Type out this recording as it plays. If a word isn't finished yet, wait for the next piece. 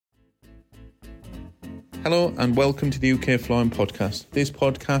Hello and welcome to the UK Flying Podcast. This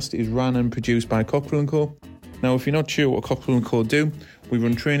podcast is run and produced by Cockrell & Co. Now, if you're not sure what Cockrell & Co do, we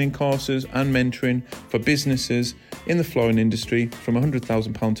run training courses and mentoring for businesses in the flying industry from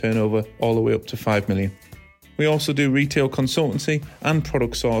 £100,000 turnover all the way up to 5 million. We also do retail consultancy and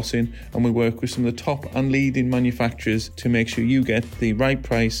product sourcing, and we work with some of the top and leading manufacturers to make sure you get the right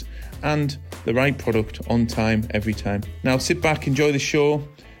price and the right product on time every time. Now sit back, enjoy the show.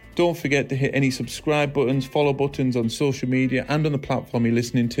 Don't forget to hit any subscribe buttons, follow buttons on social media and on the platform you're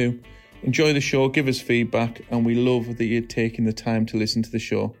listening to. Enjoy the show, give us feedback, and we love that you're taking the time to listen to the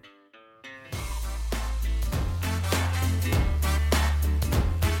show.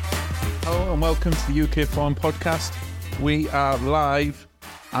 Hello and welcome to the UK Flying Podcast. We are live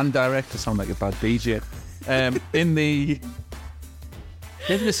and direct. I sound like a bad DJ. In the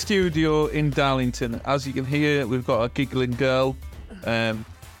studio in Darlington. As you can hear, we've got a giggling girl.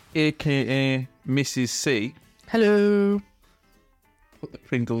 AKA Mrs. C. Hello. Put the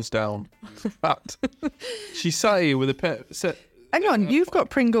Pringles down. Fact. She sat here with a pet. Hang on, you've got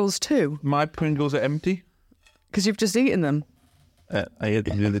Pringles too. My Pringles are empty. Because you've just eaten them. I ate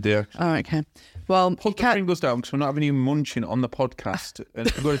them the other day. Oh, okay. Well, put the Pringles down because we're not having you munching on the podcast.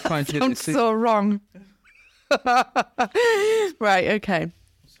 And we're going to try and get sounds so wrong. Right, okay.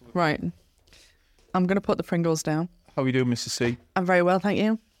 Right. I'm going to put the Pringles down. How are you doing, Mrs. C? I'm very well, thank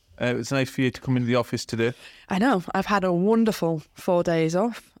you. It's nice for you to come into the office today. I know. I've had a wonderful 4 days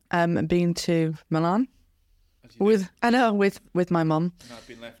off. Been to Milan with my mum. I've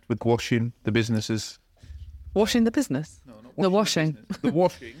been left with washing the businesses. Washing the business? No, not washing. The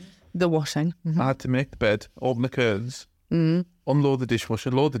washing. The washing. Mm-hmm. I had to make the bed, open the curtains, unload the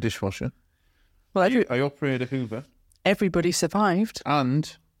dishwasher, load the dishwasher. Well, I operated a Hoover. Everybody survived.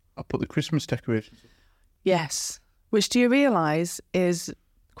 And I put the Christmas decorations up. Yes. Which, do you realise, is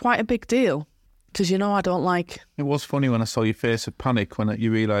quite a big deal. Because, I don't like... It was funny when I saw your face of panic when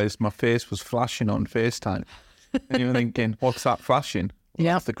you realised my face was flashing on FaceTime. And you were thinking, what's that flashing? Well,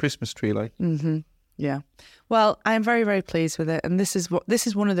 yeah. That's the Christmas tree light. Mm-hmm. Yeah. Well, I'm very, very pleased with it. And this is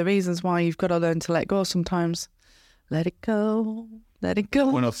one of the reasons why you've got to learn to let go sometimes. Let it go. Let it go.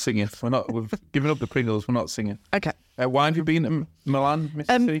 We're not singing. We've given up the Pringles. We're not singing. Okay. Why have you been to Milan,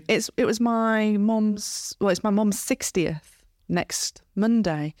 Mrs. C? It was my mum's... Well, it's my mum's 60th next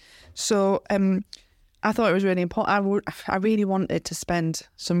Monday. So I thought it was really important. I really wanted to spend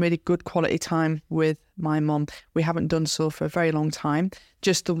some really good quality time with my mum. We haven't done so for a very long time.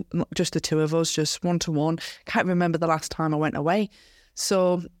 Just the two of us, just one-to-one. Can't remember the last time I went away.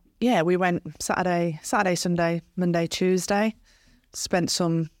 So, yeah, we went Saturday, Sunday, Monday, Tuesday. Spent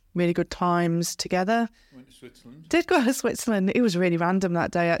some really good times together. Went to Switzerland. Did go to Switzerland. It was really random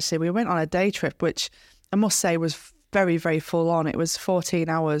that day, actually. We went on a day trip, which I must say was very, very full on. It was 14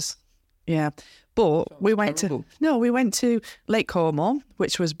 hours. Yeah. But we went to Lake Como,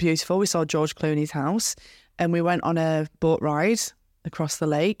 which was beautiful. We saw George Clooney's house and we went on a boat ride across the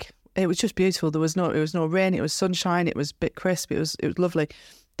lake. It was just beautiful. It was no rain. It was sunshine. It was a bit crisp. It was lovely.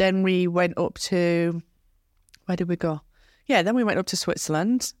 Then we went up to, where did we go? Yeah, then we went up to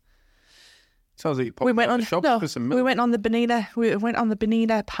Switzerland. Sounds like you went on the shop for some milk. We went on the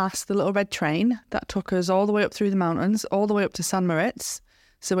Bernina Pass, the little red train that took us all the way up through the mountains, all the way up to San Moritz.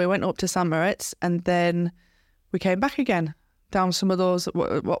 So we went up to San Moritz and then we came back again down some of those,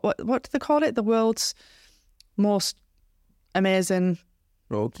 what do they call it? The world's most amazing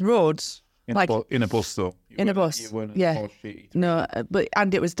roads. In a bus, though. In a bus, yeah. No,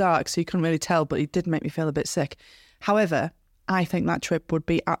 and it was dark, so you couldn't really tell, but it did make me feel a bit sick. However, I think that trip would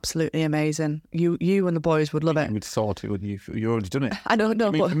be absolutely amazing. You and the boys would love it. You would sort it, wouldn't you? You've already done it. I don't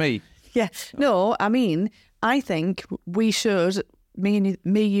know, but for me. Yeah. No, I mean, I think we should, me,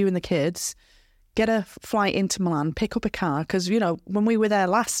 you and the kids, get a flight into Milan, pick up a car, because, when we were there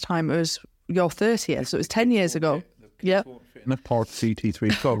last time, it was your 30th, so it was 10 years ago. Yeah. In a Port CT3,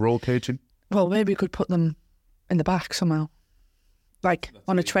 it's got a roll caging. Well, maybe we could put them in the back somehow. Like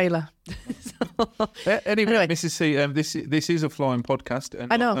on a trailer. Anyway, Mrs. C, this is a flying podcast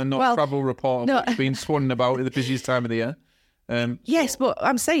and not travel report. No. It's been swanning about at the busiest time of the year. Yes, but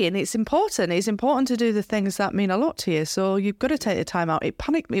I'm saying it's important. It's important to do the things that mean a lot to you. So you've got to take the time out. It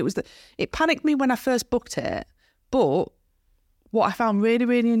panicked me. It panicked me when I first booked it. But what I found really,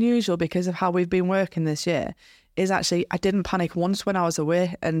 really unusual because of how we've been working this year is actually I didn't panic once when I was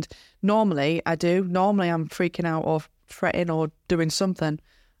away. And normally I do. Normally I'm freaking out or fretting or doing something.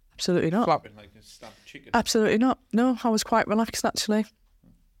 Absolutely not. Flapping like a stabbed chicken. Absolutely not. No, I was quite relaxed actually.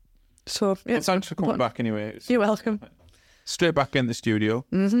 So yeah. Well, thanks for coming back anyway. You're welcome. Straight back in the studio.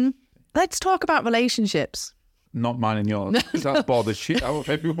 Mm-hmm. Let's talk about relationships not mine and yours. Because that bothers shit out of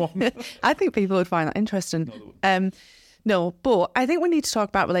everyone. I think people would find that interesting. No, but I think we need to talk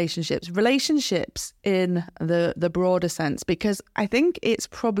about relationships in the broader sense, because I think it's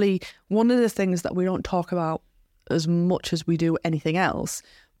probably one of the things that we don't talk about as much as we do anything else.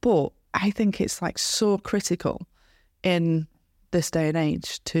 But I think it's like so critical in this day and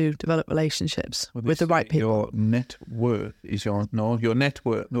age to develop relationships with the right people. Your net worth is your net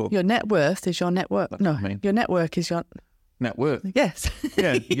worth. No. Your net worth is your network. No, your network is your net worth. Yes.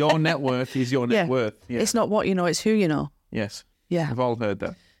 Yeah, your net worth is your net worth. Yeah. It's not what you know, it's who you know. Yes. Yeah. We've all heard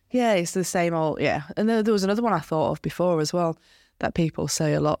that. Yeah, it's the same old, yeah. And there was another one I thought of before as well that people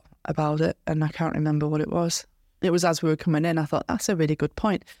say a lot about it, and I can't remember what it was. It was as we were coming in, I thought, that's a really good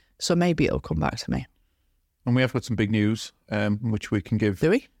point. So maybe it'll come back to me. And we have got some big news, which we can give. Do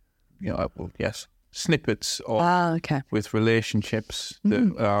we? Yeah, well, yes. Snippets of with relationships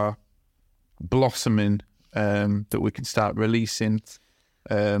that are blossoming, that we can start releasing,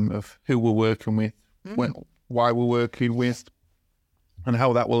 of who we're working with, why we're working with, and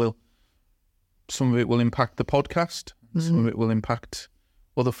how that will. Some of it will impact the podcast. Some of it will impact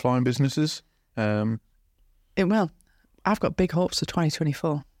other flying businesses. It will. I've got big hopes for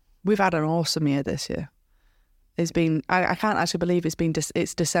 2024. We've had an awesome year this year. It's been, I can't actually believe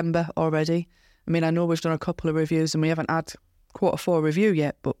it's December already. I mean, I know we've done a couple of reviews and we haven't had Q4 review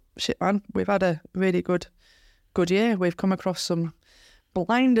yet, but shit, man, we've had a really good year. We've come across some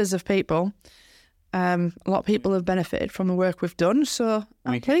blinders of people. A lot of people have benefited from the work we've done, so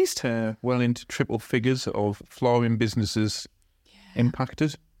I'm pleased. Well into triple figures of flooring businesses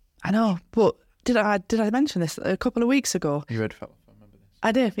impacted. I know, but did I mention this a couple of weeks ago? Your head fell off, I remember this.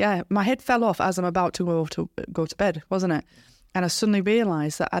 I did, yeah. My head fell off as I'm about to go to bed, wasn't it? And I suddenly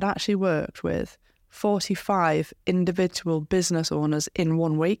realised that I'd actually worked with 45 individual business owners in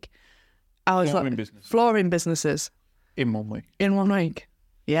 1 week. Flooring businesses. In 1 week. In 1 week.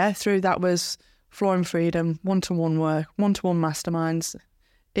 Yeah, through that was Flooring Freedom, one-to-one work, one-to-one masterminds.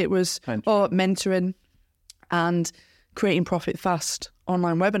 It was mentoring and creating Profit Fast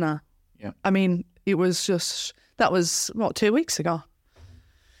online webinar. Yeah. I mean, it was just, that was, 2 weeks ago?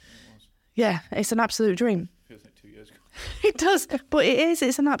 Yeah, it's an absolute dream. Feels like 2 years ago. It does, but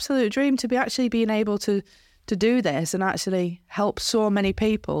it's an absolute dream to be actually being able to do this and actually help so many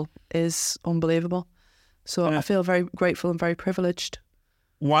people is unbelievable. So I feel very grateful and very privileged.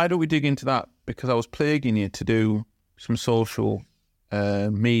 Why don't we dig into that? Because I was plaguing you to do some social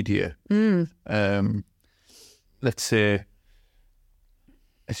media. Let's say,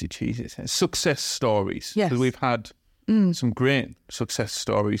 success stories. Yes. Because we've had some great success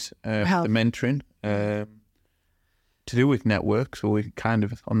stories. The mentoring to do with networks, so we kind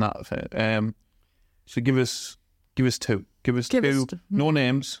of on that. So give us two. Give us two. No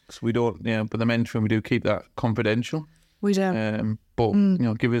names, because we don't. Yeah, but the mentoring we do keep that confidential. We do. But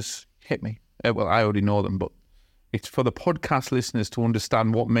hit me. Well, I already know them, but it's for the podcast listeners to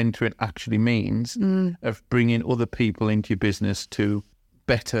understand what mentoring actually means of bringing other people into your business to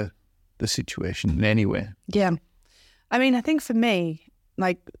better the situation in any way. Yeah. I mean, I think for me,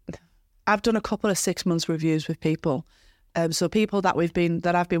 like, I've done a couple of 6 months reviews with people. So people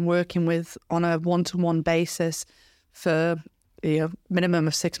that I've been working with on a one-to-one basis for minimum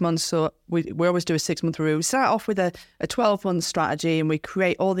of 6 months. So we always do a 6 month review. We start off with a 12-month strategy, and we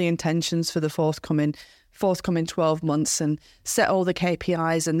create all the intentions for the forthcoming 12 months and set all the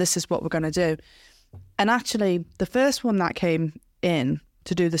KPIs, and this is what we're going to do. And actually, the first one that came in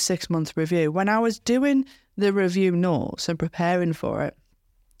to do the 6 month review, when I was doing the review notes and preparing for it,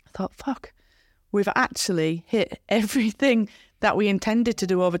 I thought, fuck, we've actually hit everything that we intended to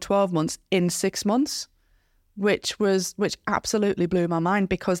do over 12 months in 6 months. Which absolutely blew my mind,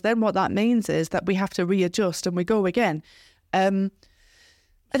 because then what that means is that we have to readjust and we go again. I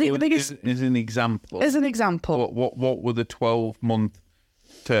think the biggest as an example. What were the 12-month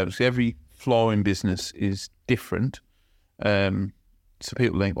terms? Every flooring business is different. So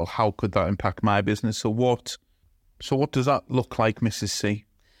people think, well, how could that impact my business? So what does that look like, Mrs. C?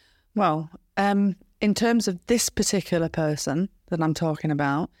 Well, in terms of this particular person that I'm talking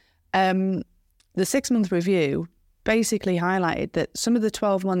about, the 6 month review basically highlighted that some of the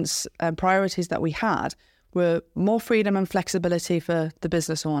 12 months priorities that we had were more freedom and flexibility for the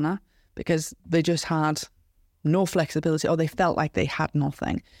business owner, because they just had no flexibility, or they felt like they had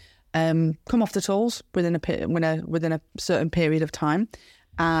nothing. Come off the tools within a certain period of time,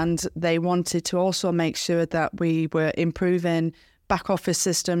 and they wanted to also make sure that we were improving back office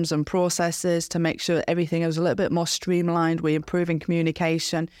systems and processes to make sure everything was a little bit more streamlined. We're improving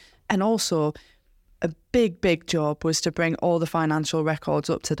communication, and also a big job was to bring all the financial records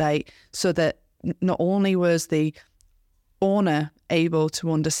up to date so that not only was the owner able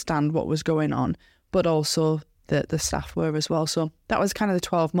to understand what was going on, but also the staff were as well. So that was kind of the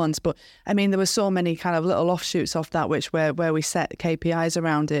 12 months. But I mean, there were so many kind of little offshoots off that, where we set KPIs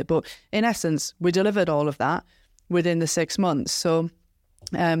around it. But in essence, we delivered all of that within the 6 months. So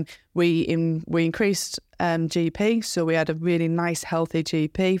we increased GP. So we had a really nice, healthy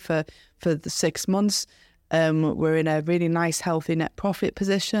GP for the 6 months. We're in a really nice, healthy net profit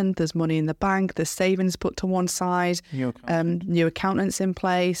position. There's money in the bank. There's savings put to one side. New accountants in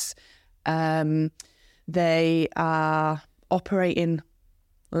place. They are operating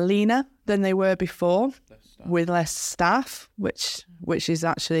leaner than they were before, with less staff, which is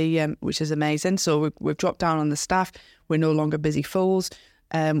actually which is amazing. So we've dropped down on the staff. We're no longer busy fools.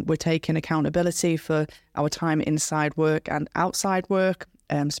 We're taking accountability for our time inside work and outside work.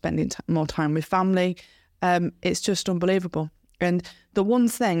 Spending more time with family. It's just unbelievable. And the one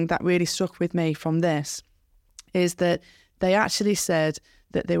thing that really stuck with me from this is that they actually said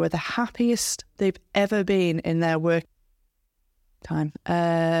that they were the happiest they've ever been in their work time.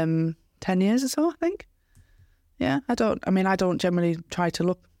 10 years or so, I think. Yeah, I don't generally try to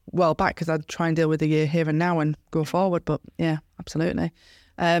look well back, because I try and deal with the year here and now and go forward. But yeah, absolutely.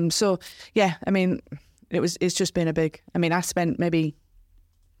 So yeah, I mean, it's just been a big. I mean, I spent maybe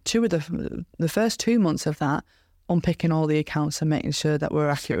the first 2 months of that unpicking all the accounts and making sure that we're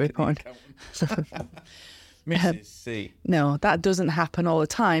accurate reporting. Mrs. C. No, that doesn't happen all the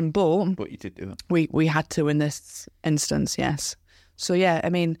time, but you did do it. We had to in this instance, yes. So yeah,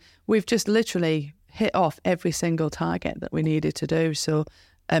 I mean, we've just literally hit off every single target that we needed to do. So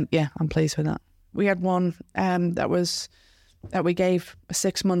yeah, I'm pleased with that. We had one that we gave a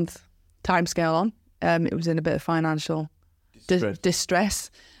 6-month timescale on. It was in a bit of financial distress,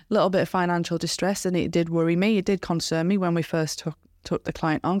 a little bit of financial distress, and it did worry me. It did concern me when we first took the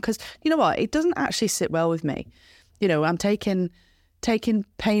client on, because you know what, it doesn't actually sit well with me. You know, I'm taking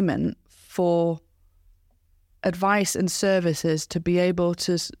payment for advice and services to be able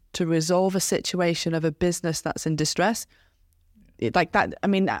to resolve a situation of a business that's in distress. Like that, I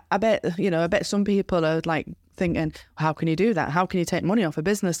mean, I bet some people are like thinking, how can you do that? How can you take money off a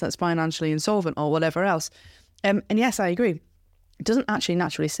business that's financially insolvent or whatever else? And yes, I agree. It doesn't actually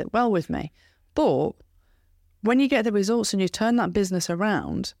naturally sit well with me. But when you get the results and you turn that business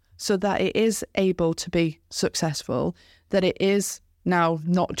around so that it is able to be successful, that it is now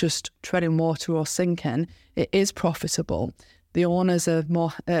not just treading water or sinking, it is profitable. The owners are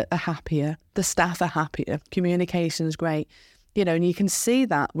are happier, the staff are happier, communication is great, you know, and you can see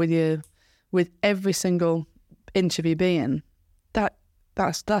that with every single inch of your being.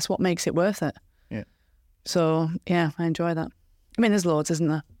 That's what makes it worth it. Yeah. So yeah, I enjoy that. I mean, there's loads, isn't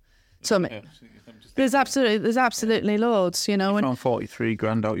there? So there's absolutely loads, you know. You found 43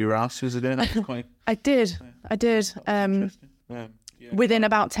 grand out your ass the other day. That was quite. I did. Within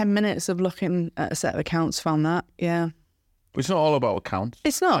about 10 minutes of looking at a set of accounts, found that. Yeah. But it's not all about accounts.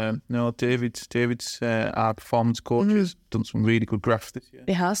 It's not. No, David's our performance coach has done some really good graphs this year.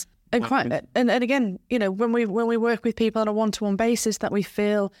 He has. And again, you know, when we work with people on a one-to-one basis that we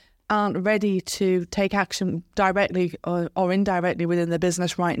feel aren't ready to take action directly or indirectly within the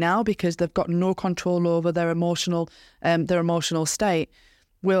business right now because they've got no control over their emotional state,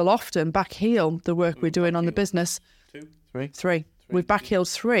 we'll often backheel the work we're doing on the business. Three. We've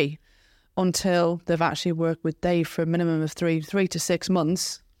backheeled 3 until they've actually worked with Dave for a minimum of 3 to 6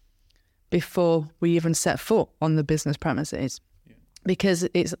 months before we even set foot on the business premises. Because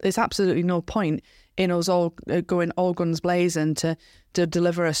it's absolutely no point in us all going all guns blazing to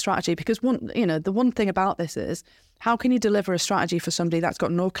deliver a strategy. Because the one thing about this is, how can you deliver a strategy for somebody that's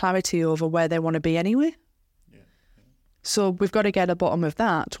got no clarity over where they want to be anyway? So we've got to get a bottom of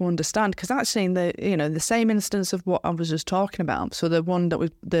that to understand. Because actually, in the same instance of what I was just talking about, so the one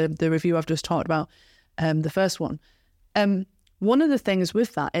that the review I've just talked about, the first one. One of the things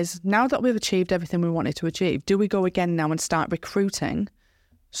with that is, now that we've achieved everything we wanted to achieve, do we go again now and start recruiting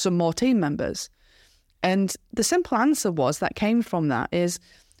some more team members? And the simple answer that came from that is,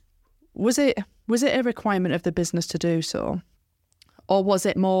 was it a requirement of the business to do so? Or was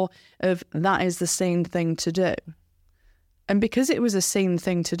it more of, that is the seen thing to do? And because it was a seen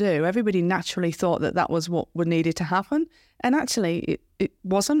thing to do, everybody naturally thought that was what would needed to happen. And actually it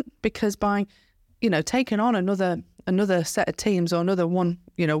wasn't, because by, taking on another set of teams, or another one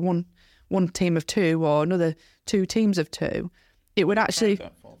team of 2, or another 2 teams of 2, it would actually,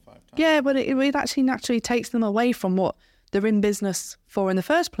 but it actually naturally takes them away from what they're in business for in the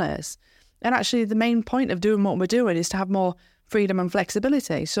first place. And actually the main point of doing what we're doing is to have more freedom and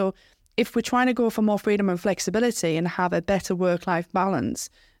flexibility. So if we're trying to go for more freedom and flexibility and have a better work-life balance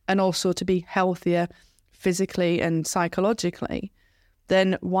and also to be healthier physically and psychologically,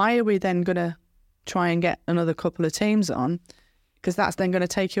 then why are we then going to try and get another couple of teams on? Because that's then going to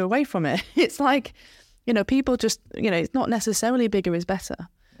take you away from it. It's like, people just, it's not necessarily bigger is better.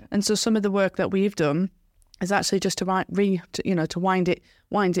 Yeah. And so some of the work that we've done is actually just to wind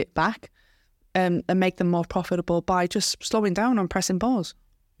it back and make them more profitable by just slowing down on pressing pause.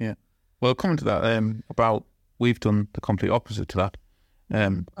 Yeah. Well, coming to that, we've done the complete opposite to that,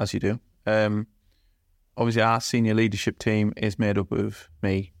 as you do. Obviously, our senior leadership team is made up of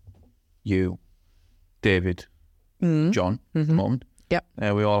me, you, David, John at the moment. Yep.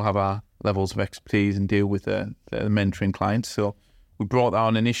 We all have our levels of expertise and deal with the mentoring clients. So we brought that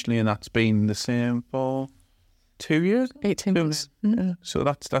on initially, and that's been the same for 2 years? 18 months. Yeah. So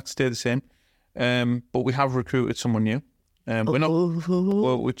that's stayed the same. But we have recruited someone new.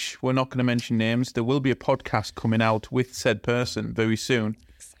 Which we're not going to mention names. There will be a podcast coming out with said person very soon.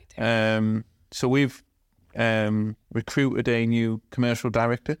 So we've recruited a new commercial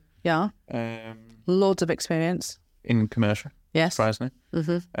director. Yeah. Loads of experience. In commercial. Yes. Surprisingly.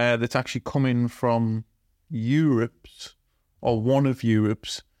 That's actually coming from one of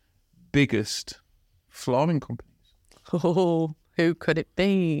Europe's biggest flooring companies. Oh, who could it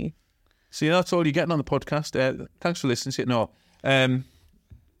be? See, that's all you're getting on the podcast. Thanks for listening to it. No.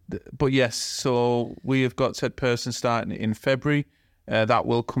 But yes, so we have got said person starting in February. That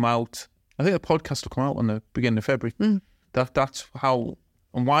will come out. I think the podcast will come out on the beginning of February. That's how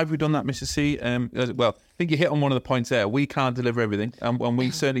and why have we done that, Mrs. C? Well, I think you hit on one of the points there. We can't deliver everything, and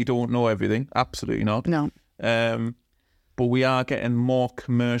we certainly don't know everything. Absolutely not. No. But we are getting more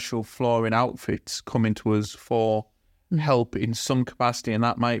commercial flooring outfits coming to us for help in some capacity, and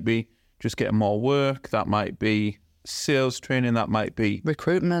that might be just getting more work. That might be sales training. That might be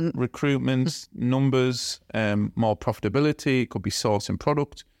recruitment, numbers, more profitability. It could be sourcing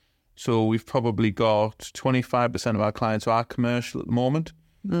product. So we've probably got 25% of our clients who are commercial at the moment.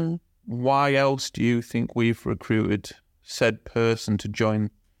 Why else do you think we've recruited said person to join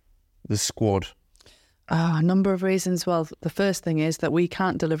the squad? A number of reasons. Well, the first thing is that we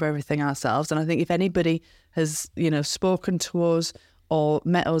can't deliver everything ourselves. And I think if anybody has, spoken to us or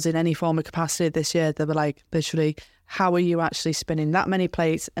met us in any form of capacity this year, they were like, literally, how are you actually spinning that many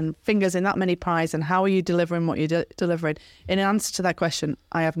plates and fingers in that many pies, and how are you delivering what you're delivering? In answer to that question,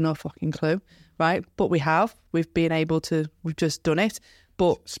 I have no fucking clue, right? But we've been able to, we've just done it.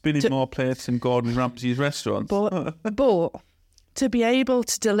 But spinning more plates in Gordon Ramsay's restaurants. But to be able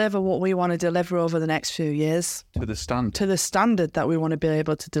to deliver what we want to deliver over the next few years, to the standard that we want to be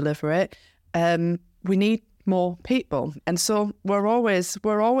able to deliver it, we need more people. And so we're always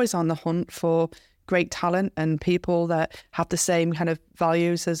on the hunt for great talent and people that have the same kind of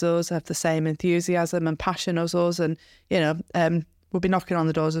values as us, have the same enthusiasm and passion as us. And, we'll be knocking on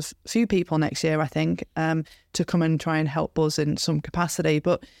the doors of a few people next year, I think, to come and try and help us in some capacity.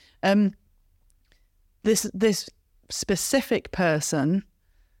 But this specific person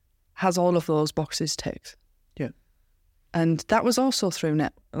has all of those boxes ticked. Yeah. And that was also through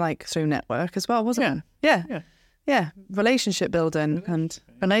network as well, wasn't it? Yeah. Relationship building.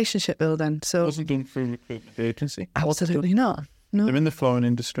 So it wasn't done through a recruitment agency. Absolutely not. No. They're in the flooring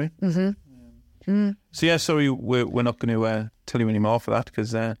industry. So yeah, sorry, we're not going to tell you any more for that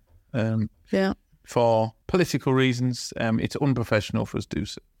because for political reasons, it's unprofessional for us to do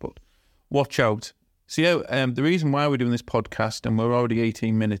so. But watch out. So yeah, the reason why we're doing this podcast, and we're already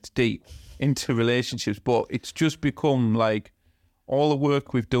 18 minutes deep into relationships, but it's just become like all the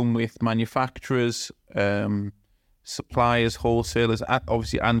work we've done with manufacturers, suppliers, wholesalers,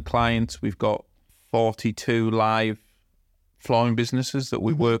 obviously, and clients. We've got 42 live flooring businesses that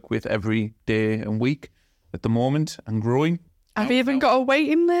we work with every day and week at the moment, and growing. I've even got a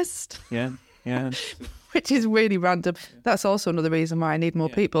waiting list. Yeah. Which is really random. That's also another reason why I need more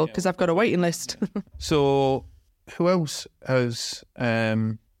people, because I've got a waiting list. So who else has,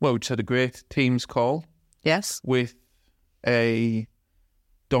 we just had a great Teams call. Yes. With a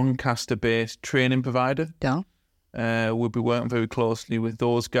Doncaster-based training provider. Yeah. We'll be working very closely with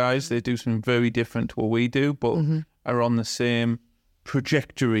those guys. They do something very different to what we do, but are on the same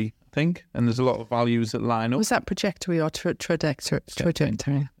trajectory, I think. And there's a lot of values that line up. Was that trajectory or trajectory?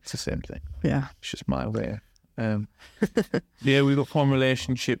 It's the same thing. Yeah. It's just my way. We've got common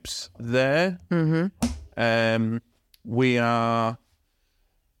relationships there. We are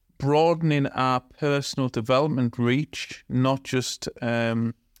broadening our personal development reach, not just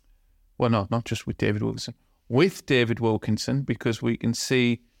not just with David Wilkinson. With David Wilkinson, because we can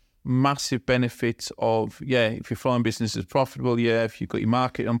see massive benefits of, if your flooring business is profitable, if you've got your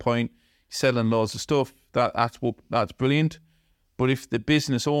market on point, you're selling loads of stuff, that's brilliant. But if the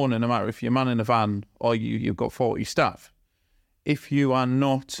business owner, no matter if you're manning a van or you've got 40 staff, if you are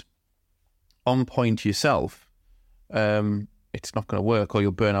not on point yourself, it's not going to work, or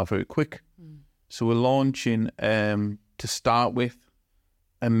you'll burn out very quick. So we're launching, to start with,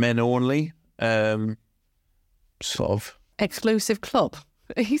 a men only sort of exclusive club.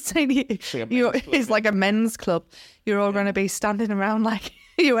 He's saying it's like a men's club. You're all going to be standing around like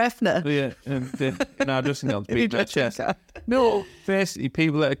you Hefner. Yeah, no, just think I'll beat my chest. No, basically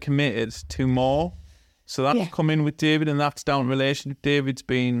people that are committed to more. So that's come in with David, and that's down to relationship. David's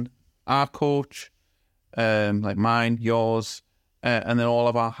been our coach, like mine, yours, and then all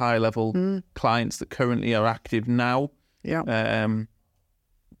of our high-level clients that currently are active now. Yeah.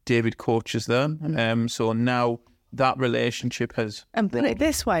 David coaches them. So now that relationship has... And put it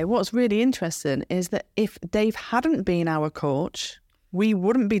this way, what's really interesting is that if Dave hadn't been our coach, we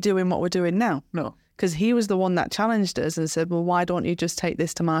wouldn't be doing what we're doing now. No. Because he was the one that challenged us and said, well, why don't you just take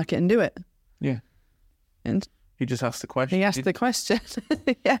this to market and do it? Yeah. And he just asked the question. He asked the question.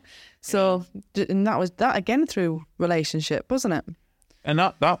 Yeah. So, and that was that again through relationship, wasn't it? And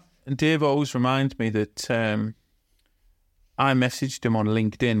and Dave always reminds me that I messaged him on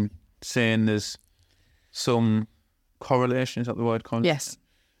LinkedIn saying there's some correlation, is that the word? Yes.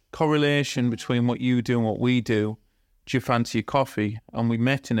 Correlation between what you do and what we do. Do you fancy a coffee? And we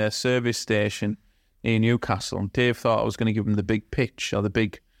met in a service station in Newcastle, and Dave thought I was going to give him the big pitch or the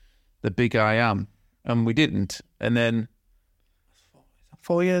big I am, and we didn't. And then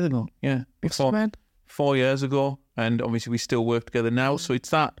 4 years ago, yeah, before 4 years ago, and obviously we still work together now. So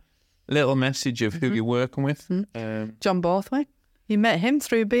it's that little message of who you're working with. John Borthwick, you met him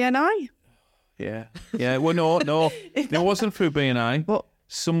through BNI. Yeah. Well, no, it wasn't through BNI. What?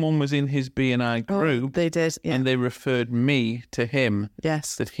 Someone was in his BNI group. Oh, they did, yeah. And they referred me to him.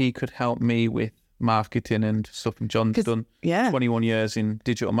 Yes. That he could help me with marketing and stuff. And John's done 21 years in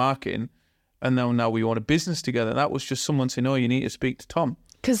digital marketing. And now we want a business together. That was just someone saying, oh, you need to speak to Tom.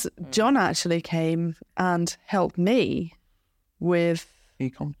 Because John actually came and helped me with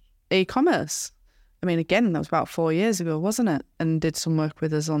e-commerce. I mean, again, that was about 4 years ago, wasn't it? And did some work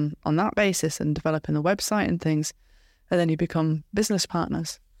with us on that basis and developing the website and things. And then you become business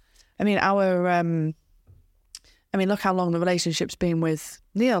partners. I mean, look how long the relationship's been with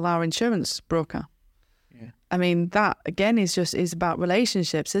Neil, our insurance broker. Yeah. I mean, that again is about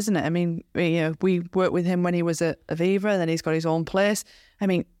relationships, isn't it? I mean, we worked with him when he was at Aviva, and then he's got his own place. I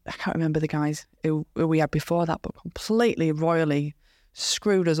mean, I can't remember the guys who we had before that, but completely royally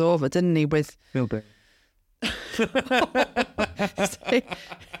screwed us over, didn't he? With Bill Day.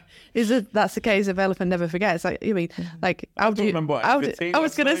 That's the case of Elephant Never Forgets. Like, I mean, like, how do you? I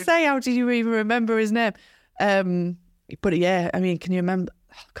was going to say, how do you even remember his name? But yeah, I mean, can you remember?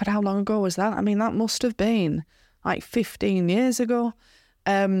 God, how long ago was that? I mean, that must have been like 15 years ago.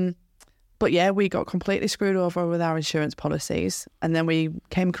 But yeah, we got completely screwed over with our insurance policies, and then we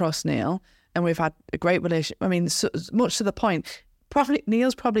came across Neil, and we've had a great relationship. I mean, so much to the point.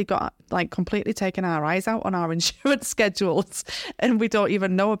 Neil's probably got like completely taken our eyes out on our insurance schedules, and we don't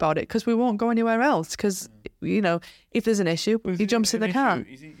even know about it because we won't go anywhere else. Because if there's an issue, he jumps in the car.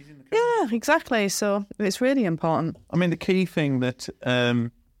 He's in the car. Yeah, exactly. So it's really important. I mean, the key thing that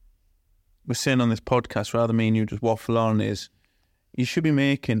we're saying on this podcast, rather than me and you just waffle on, is you should be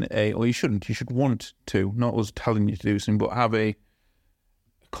making you should want to, not us telling you to do something, but have a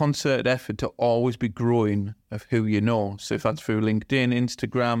concerted effort to always be growing of who you know. So if that's through LinkedIn,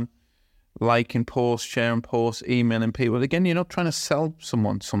 Instagram, liking posts, sharing posts, emailing people. Again, you're not trying to sell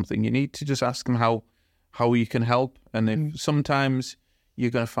someone something. You need to just ask them how you can help. And if sometimes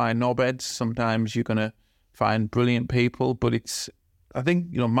you're going to find knobheads, sometimes you're going to find brilliant people. But I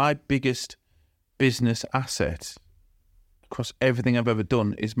think my biggest business asset across everything I've ever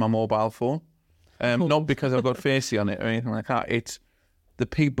done is my mobile phone. Not because I've got Facey on it or anything like that. It's the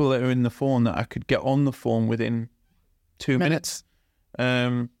people that are in the phone that I could get on the phone within 2 minutes.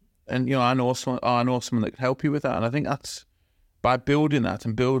 And I know someone that could help you with that. And I think that's by building that,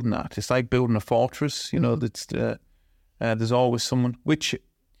 it's like building a fortress. That's there's always someone which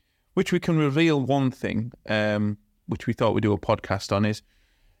we can reveal. One thing which we thought we'd do a podcast on is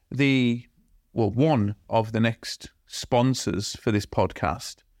one of the next sponsors for this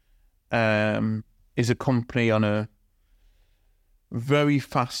podcast is a company on a very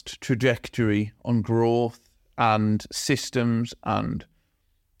fast trajectory on growth and systems and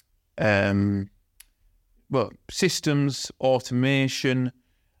systems, automation,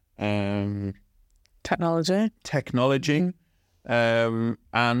 technology,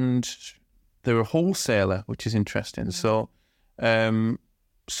 and they're a wholesaler, which is interesting. So the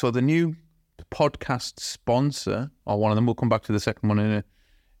podcast sponsor, or one of them, we'll come back to the second one in a,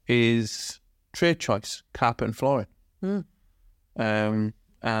 is Trade Choice Carpet and Flooring. And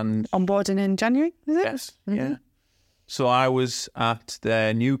onboarding in January, is it? Yes, yeah. So I was at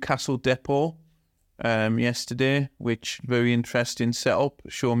their Newcastle depot yesterday, which very interesting setup.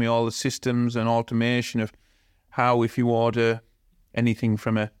 Show me all the systems and automation of how, if you order anything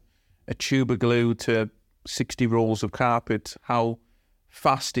from a tube of glue to 60 rolls of carpet, how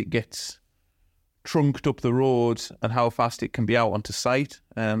fast it gets trunked up the road and how fast it can be out onto site.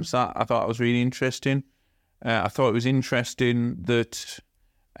 So I thought it was really interesting. I thought it was interesting that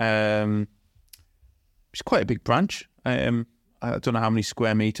it's quite a big branch. I don't know how many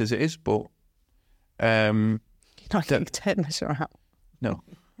square meters it is, but You're not going to take measure out. No,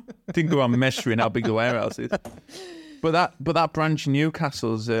 I didn't go on measuring how big the warehouse is. But that branch in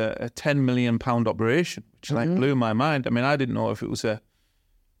Newcastle is a £10 million operation, which blew my mind. I mean, I didn't know if it was a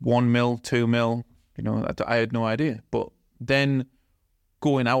 1 mil, 2 mil. You know, I had no idea. But then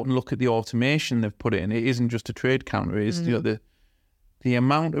going out and look at the automation they've put in, it isn't just a trade counter. It is the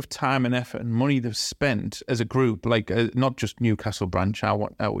amount of time and effort and money they've spent as a group, like not just Newcastle branch,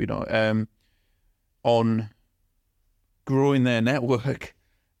 on growing their network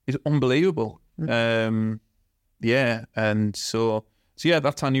is unbelievable. Yeah, and so yeah,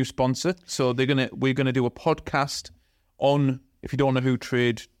 that's our new sponsor. So we're gonna do a podcast on, if you don't know who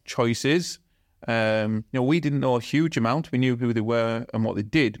Trade Choice is, we didn't know a huge amount. We knew who they were and what they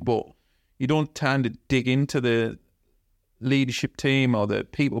did, but you don't tend to dig into the leadership team or the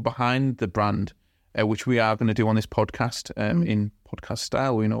people behind the brand, which we are going to do on this podcast in podcast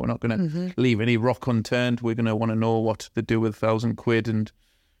style. You know, we're not going to leave any rock unturned. We're going to want to know what they do with £1,000 and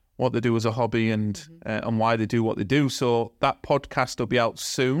what they do as a hobby and why they do what they do. So that podcast will be out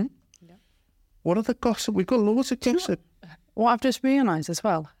soon. Yeah. What other gossip? We've got loads of gossip. What I've just realised as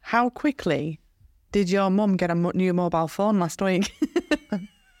well, how quickly did your mum get a new mobile phone last week?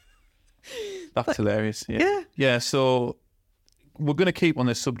 That's hilarious. Yeah. So we're going to keep on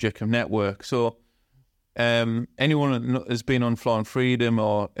the subject of network. So anyone that has been on Floor and Freedom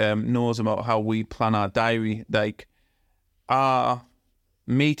or knows about how we plan our diary, like our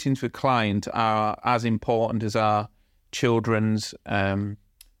meetings with clients are as important as our children's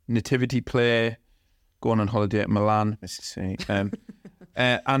nativity play, going on holiday at Milan,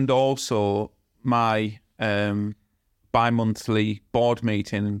 and also my bi-monthly board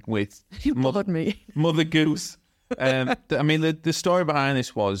meeting with Mother Goose. I mean, the story behind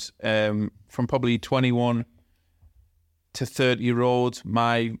this was from probably 21 to 30-year-old,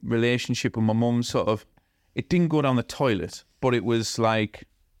 my relationship with my mum it didn't go down the toilet, but it was like,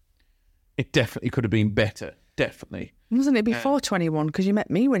 it definitely could have been better, definitely. Wasn't it before 21? Because you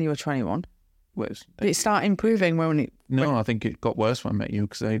met me when you were 21. Did it start improving I think it got worse when I met you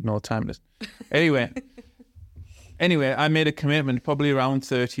because I had no time to... Anyway, I made a commitment probably around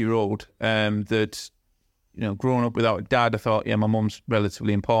 30-year-old that, growing up without a dad, I thought, my mum's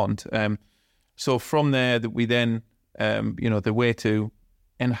relatively important. So from there, that we then, the way to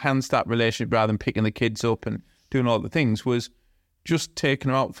enhance that relationship rather than picking the kids up and doing all the things was just taking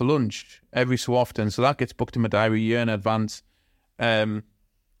her out for lunch every so often. So that gets booked in my diary a year in advance. And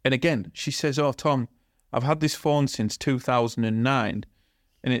again, she says, "Oh, Tom, I've had this phone since 2009,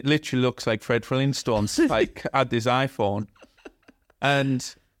 and it literally looks like Fred Flintstone's had this iPhone."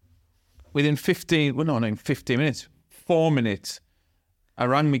 And within 15 minutes, 4 minutes, I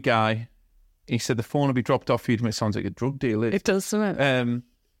rang my guy. He said the phone will be dropped off for you. It sounds like a drug deal. It does, doesn't it?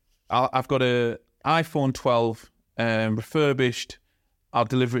 I've got a iPhone 12 refurbished. I'll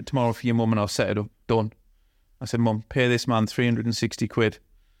deliver it tomorrow for your mum and I'll set it up. Done. I said, "Mum, pay this man £360.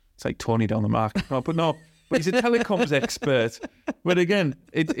 It's like Tony down the market." But he's a telecoms expert. But again,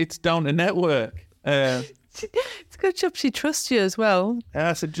 it's down to network. It's a good job she trusts you as well.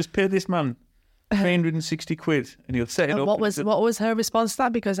 I said, "Just pay this man £360 and he'll set it up." What was her response to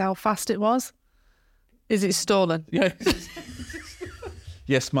that? Because how fast it was? Is it stolen? Yeah.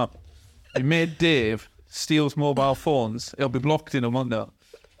 Yes, Mum. I made Dave steals mobile phones. He'll be blocked in a month now.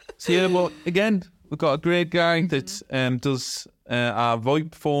 So yeah, well, again, we've got a great guy that does our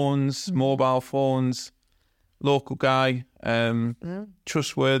VoIP phones, mobile phones, local guy,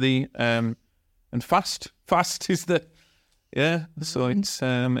 trustworthy, and fast. Fast is the... Yeah, so it's...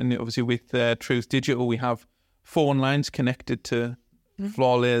 and obviously with Truth Digital, we have phone lines connected to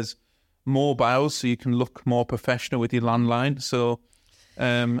floor layers mobiles, so you can look more professional with your landline. So...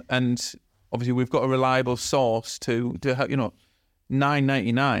 and obviously we've got a reliable source to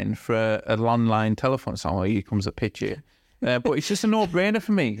 $9.99 for a landline telephone. It's not like here comes a pitch here. But it's just a no-brainer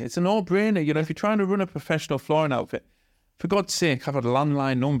for me. It's a no-brainer. If you're trying to run a professional flooring outfit, for God's sake, have a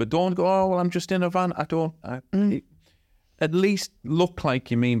landline number. Don't go, oh, well, I'm just in a van. At least look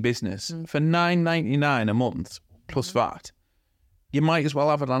like you mean business. For $9.99 a month plus VAT, you might as well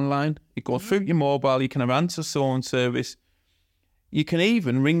have a landline. It goes through your mobile. You can have answer phone service. You can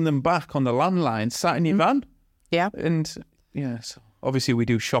even ring them back on the landline sat in your van. Yeah. And, so obviously we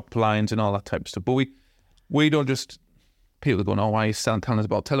do shop lines and all that type of stuff. But we don't just... People are going, oh, why are you telling us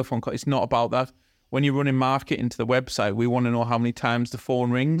about telephone calls? It's not about that. When you're running marketing to the website, we want to know how many times the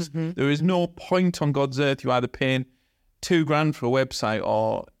phone rings. There is no point on God's earth you either paying $2,000 for a website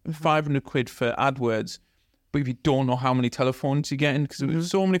or 500 quid for AdWords, but if you don't know how many telephones you're getting,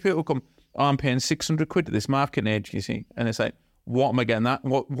 because so many people come, oh, I'm paying 600 quid to this marketing agency, and it's like, what am I getting that?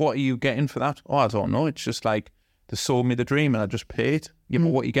 What are you getting for that? Oh, I don't know. It's just like, they sold me the dream and I just paid. Yeah, but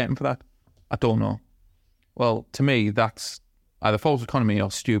what are you getting for that? I don't know. Well, to me, that's either false economy or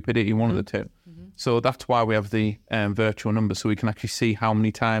stupidity, one of the two. So that's why we have the virtual number, so we can actually see how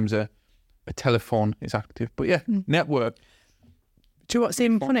many times a telephone is active. But yeah, network. Do you know what's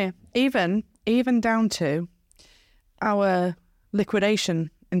even funny? Even down to our liquidation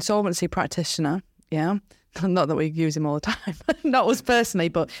insolvency practitioner, yeah? Not that we use him all the time, not us personally,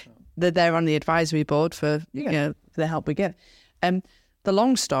 but they're there on the advisory board for the help we get. The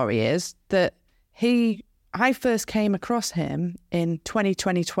long story is that I first came across him in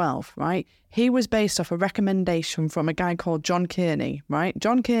 2012, right? He was based off a recommendation from a guy called John Kearney, right?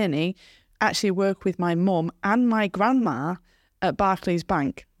 John Kearney actually worked with my mum and my grandma at Barclays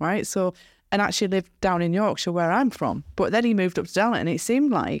Bank, right? So, and actually lived down in Yorkshire where I'm from. But then he moved up to Dalton, and it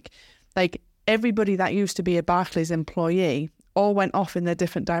seemed like everybody that used to be a Barclays employee all went off in their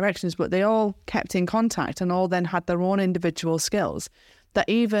different directions, but they all kept in contact and all then had their own individual skills that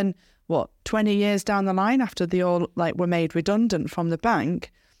even... 20 years down the line after they all were made redundant from the bank,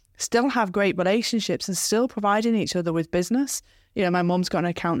 still have great relationships and still providing each other with business. You know, my mum's got an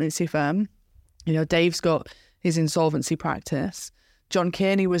accountancy firm. You know, Dave's got his insolvency practice. John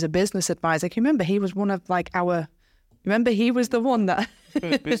Kearney was a business advisor. Can you remember? He was one of he was the one that...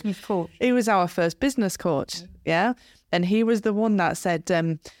 First business coach. He was our first business coach, yeah? And he was the one that said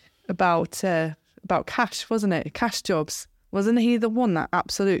about cash, wasn't it? Cash jobs. Wasn't he the one that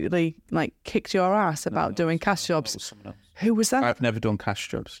absolutely kicked your ass about doing cash jobs? Was someone else. Who was that? I've never done cash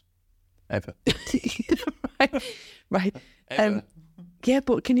jobs, ever. right. Ever. Yeah,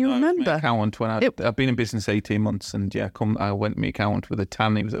 but can you remember? Accountant when I've been in business 18 months, and I went to my accountant with a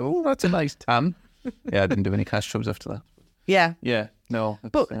tan. He was like, "Oh, that's a nice tan." Yeah, I didn't do any cash jobs after that. Yeah. No.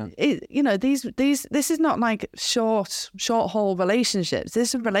 But this is not like short haul relationships.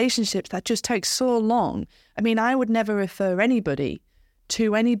 This is relationships that just take so long. I mean, I would never refer anybody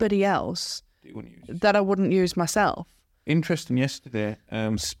to anybody else that I wouldn't use myself. Interesting. Yesterday,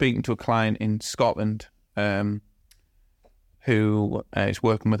 speaking to a client in Scotland, who is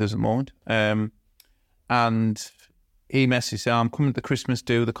working with us at the moment, and he messaged, "I'm coming to the Christmas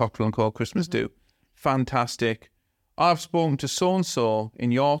do, the Cocktail & Co. Christmas do. Fantastic. I've spoken to so-and-so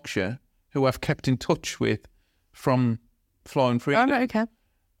in Yorkshire who I've kept in touch with from Flying Freedom." Oh, right, okay.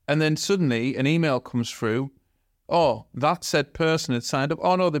 And then suddenly an email comes through. Oh, that said person had signed up.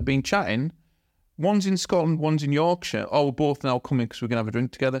 Oh, no, they've been chatting. One's in Scotland, one's in Yorkshire. Oh, we're both now coming because we're going to have a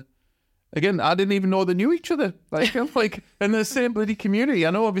drink together. Again, I didn't even know they knew each other. In the same bloody community. I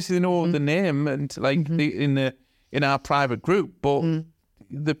know obviously they know the name and in our private group, but...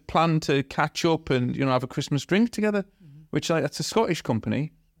 the plan to catch up and have a Christmas drink together, which that's a Scottish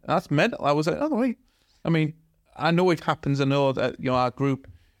company. That's mental. I was like, oh wait. I mean, I know it happens. I know that our group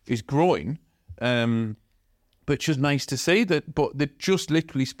is growing, but it's just nice to see that. But they've just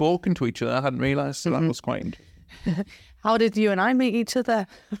literally spoken to each other. I hadn't realised, so that was quite interesting. How did you and I meet each other?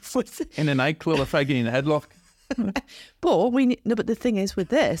 In a nightclub, a faggy in a headlock. But the thing is with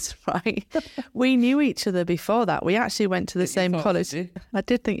this, right? We knew each other before that. We actually went to the same college. I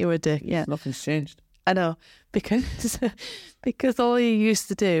did think you were a dick, yeah. Nothing's changed. I know, because all you used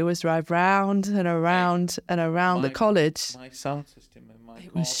to do was drive round and around and around the college. My sound system and my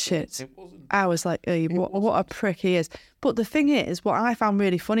it was shit. I was like, hey, what a prick he is. But the thing is, what I found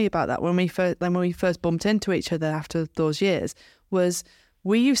really funny about that when we first bumped into each other after those years was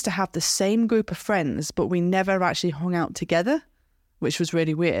we used to have the same group of friends, but we never actually hung out together, which was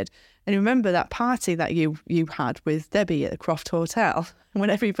really weird. And remember that party that you had with Debbie at the Croft Hotel, when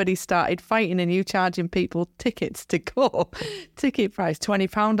everybody started fighting and you charging people tickets to go, ticket price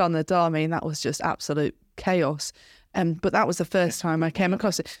 £20 on the door. I mean, that was just absolute chaos. But that was the first time I came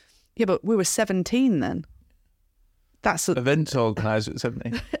across it. Yeah, but we were 17 then. That's events organised at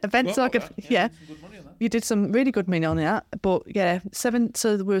 17. Events organised, yeah. You did some really good money on that. But yeah, so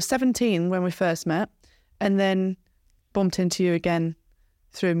we were 17 when we first met, and then bumped into you again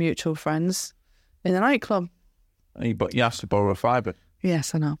through mutual friends in the nightclub. But you asked to borrow a fiver.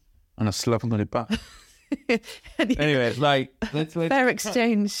 Yes, I know. And I still haven't got it back. Anyway, it's like... Let's fair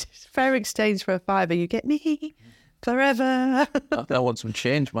exchange for a fiver. You get me forever. I want some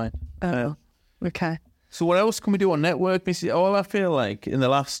change, mate. Oh, okay. So what else can we do on network, Missy? All I feel like in the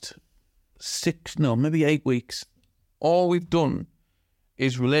last maybe 8 weeks, all we've done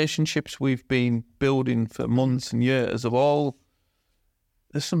is relationships we've been building for months and years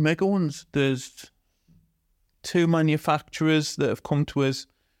there's some mega ones. There's 2 manufacturers that have come to us,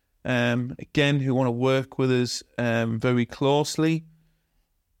 again, who want to work with us very closely,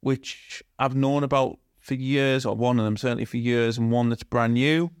 which I've known about for years, or one of them certainly for years, and one that's brand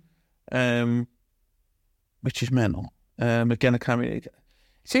new, which is mental. Again, I can't really...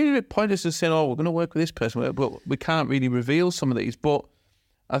 It seems a bit pointless to say, we're going to work with this person, but we can't really reveal some of these. But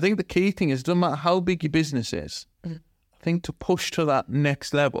I think the key thing is, it doesn't matter how big your business is, I think to push to that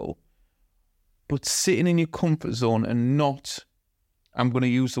next level, but sitting in your comfort zone and not, I'm going to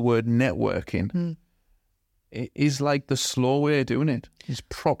use the word networking, it is like the slow way of doing it. It's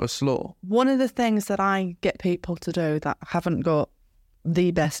proper slow. One of the things that I get people to do that haven't got the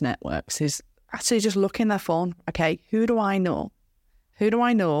best networks is actually just look in their phone. Okay, who do I know? Who do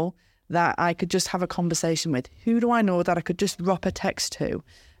I know that I could just have a conversation with? Who do I know that I could just drop a text to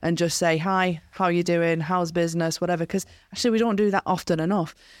and just say, hi, how you doing? How's business? Whatever. Because actually we don't do that often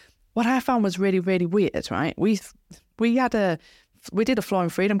enough. What I found was really, really weird, right? We did a Flooring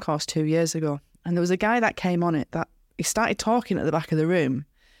Freedom course 2 years ago, and there was a guy that came on it that he started talking at the back of the room,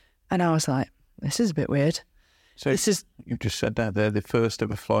 and I was like, this is a bit weird. So you've just said that they're the first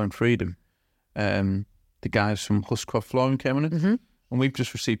ever Flooring Freedom. The guys from Huscroft Flooring came on it. Mm-hmm. And we've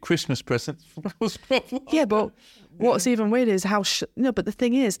just received Christmas presents from Huscroft. Yeah, but what's even weirder is how... but the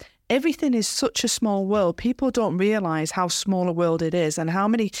thing is, everything is such a small world. People don't realise how small a world it is, and how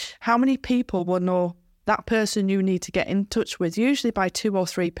many people will know that person you need to get in touch with, usually by 2 or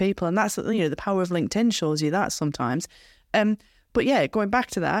 3 people. And that's, the power of LinkedIn shows you that sometimes. But yeah, going back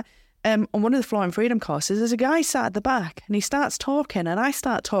to that, on one of the Flooring Freedom courses, there's a guy sat at the back, and he starts talking, and I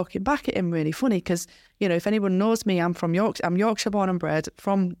start talking back at him. Really funny, because if anyone knows me, I'm from Yorkshire. I'm Yorkshire born and bred,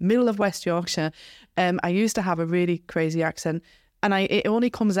 from middle of West Yorkshire. I used to have a really crazy accent, and it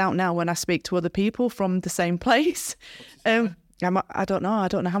only comes out now when I speak to other people from the same place. I don't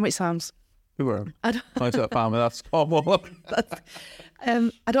know how it sounds. I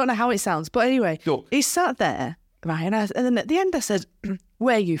don't know how it sounds, but anyway, he sat there. Right, and then at the end I said,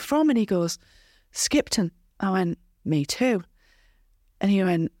 where are you from? And he goes, Skipton. I went, me too. And he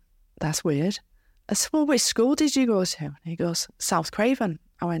went, that's weird. I said, well, which school did you go to? And he goes, South Craven.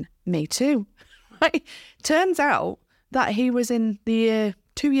 I went, me too. Right? Turns out that he was in the year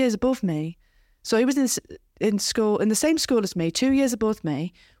 2 years above me. So he was in school, in the same school as me, 2 years above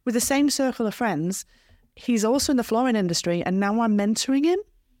me, with the same circle of friends. He's also in the flooring industry, and now I'm mentoring him.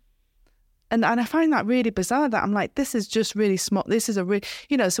 And I find that really bizarre, that I'm like, this is just really smart. This is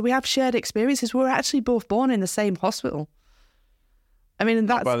so we have shared experiences. We're actually both born in the same hospital. I mean, and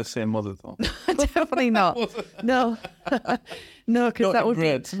that's... Not by the same mother, though. Definitely not. No. No, because that would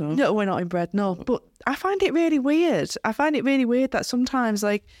be... No, we're not inbred, no. But I find it really weird. That sometimes,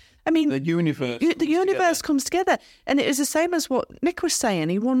 the universe comes together. And it was the same as what Nick was saying.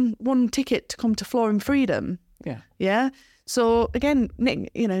 He won one ticket to come to Flooring Freedom. Yeah. Yeah. So again,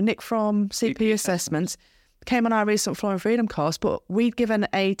 Nick from CP Assessments came on our recent Flooring Freedom course, but we'd given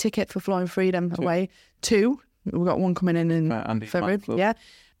a ticket for Flooring Freedom away. 2. We've got one coming in February. Yeah.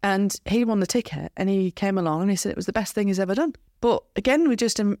 And he won the ticket, and he came along and he said it was the best thing he's ever done. But again, we're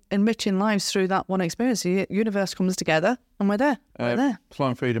just enriching lives through that one experience. The universe comes together, and we're there. We're there.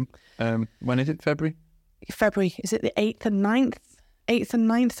 Flooring Freedom. When is it? February? February. Is it the 8th and 9th? 8th and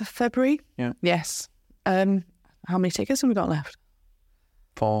 9th of February? Yeah. Yes. How many tickets have we got left?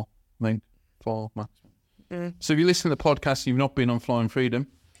 4 maximum. So if you listen to the podcast and you've not been on Flooring Freedom,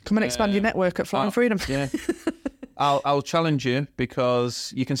 come and expand your network at Flooring Freedom. Yeah. I'll challenge you,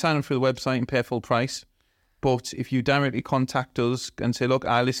 because you can sign up through the website and pay full price. But if you directly contact us and say, look,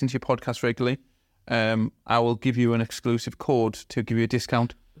 I listen to your podcast regularly, I will give you an exclusive code to give you a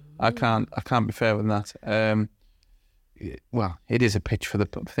discount. I can't be fairer than that. Well, it is a pitch for the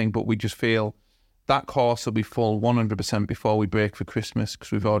thing, but we just feel that course will be full 100% before we break for Christmas,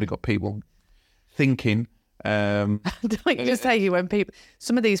 because we've already got people thinking. Don't you just tell you when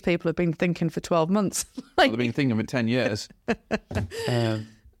some of these people have been thinking for 12 months. They've been thinking for 10 years. And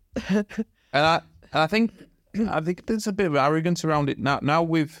I think there's a bit of arrogance around it now.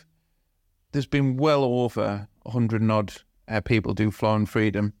 There's been well over 100 and odd people do Flooring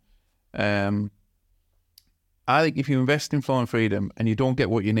Freedom. I I think if you invest in Flooring Freedom and you don't get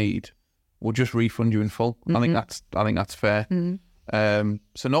what you need, we'll just refund you in full. I think that's fair.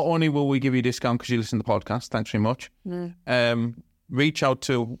 So not only will we give you a discount because you listen to the podcast, thanks very much. Reach out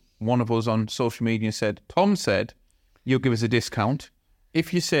to one of us on social media and said, Tom said you'll give us a discount.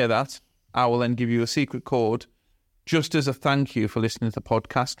 If you say that, I will then give you a secret code just as a thank you for listening to the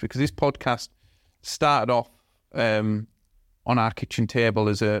podcast, because this podcast started off on our kitchen table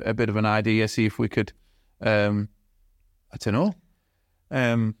as a bit of an idea, see if we could, I don't know.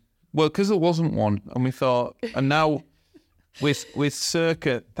 Well, because there wasn't one, and we thought, and now with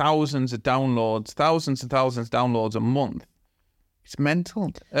circa thousands and thousands of downloads a month, it's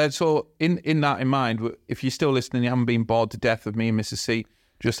mental. So in that in mind, if you're still listening, you haven't been bored to death of me and Mrs. C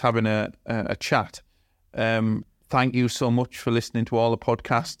just having a chat. Thank you so much for listening to all the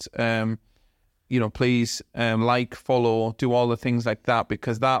podcasts. Please like, follow, do all the things like that,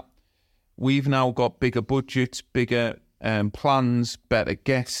 because that we've now got bigger budgets, bigger plans, better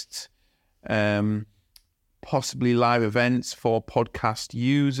guests, possibly live events for podcast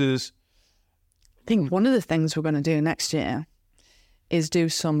users. I think one of the things we're going to do next year is do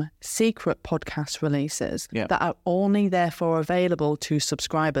some secret podcast releases that are only therefore available to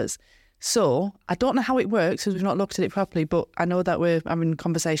subscribers. So I don't know how it works because we've not looked at it properly, but I know that we're having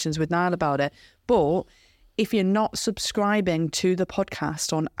conversations with Niall about it. But if you're not subscribing to the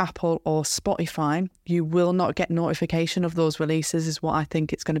podcast on Apple or Spotify, you will not get notification of those releases, is what I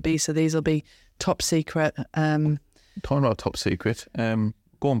think it's going to be. So these will be top secret. Talking about top secret,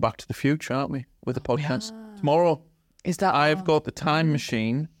 going back to the future, aren't we, with the podcast? Tomorrow. Is that? I've got the time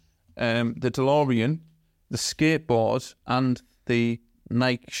machine, the DeLorean, the skateboard, and the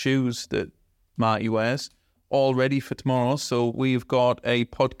Nike shoes that Marty wears, all ready for tomorrow. So we've got a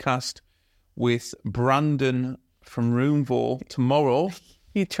podcast with Brandon from Roomville tomorrow.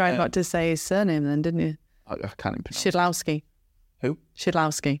 You tried not to say his surname then, didn't you? I can't even pronounce Shidlowski. Who?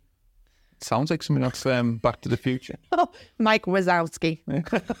 Shidlowski. Sounds like something that's Back to the Future. Oh, Mike Wazowski.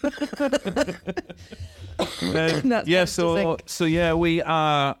 We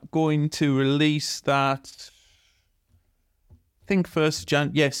are going to release that, I think 1st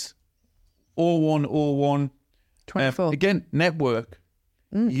Jan. Yes. 01/01. 24. Again, network.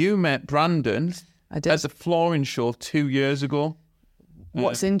 You met Brandon at the flooring show 2 years ago.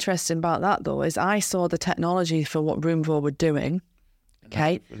 What's interesting about that, though, is I saw the technology for what Roomville were doing,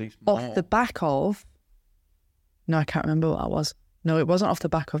 off the back of... No, I can't remember what that was. No, it wasn't off the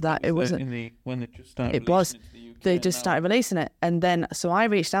back of that. It wasn't. When they just started it was. It to the UK they just started releasing it. And then, so I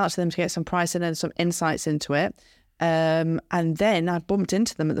reached out to them to get some pricing and some insights into it. And then I bumped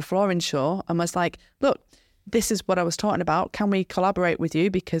into them at the flooring show and was like, look, this is what I was talking about. Can we collaborate with you?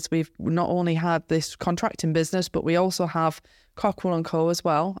 Because we've not only had this contracting business, but we also have Cockrell & Co. as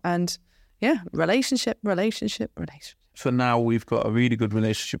well. And yeah, relationship. So now we've got a really good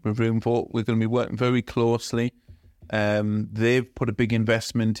relationship with Roomville. We're going to be working very closely. They've put a big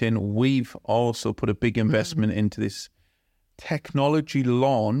investment in. We've also put a big investment into this technology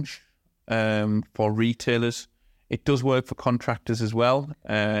launch for retailers. It does work for contractors as well.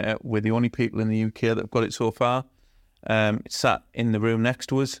 We're the only people in the UK that have got it so far. It's sat in the room next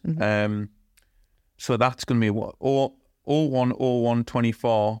to us. So that's going to be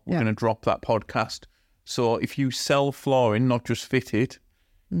 01/01/24. We're going to drop that podcast. So if you sell flooring, not just fit it,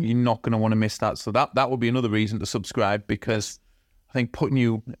 you're not going to want to miss that. So that would be another reason to subscribe, because I think putting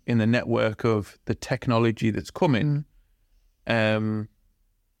you in the network of the technology that's coming is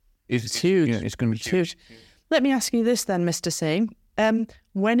huge. It's going to be huge. Let me ask you this then, Mr. C.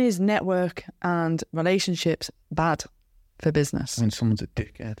 When is network and relationships bad for business? When someone's a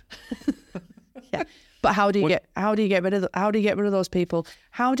dickhead. Yeah, but how do you get rid of those people?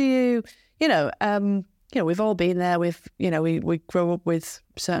 How do you we've all been there. We grow up with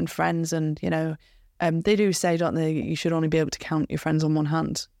certain friends, and they do say, don't they, you should only be able to count your friends on one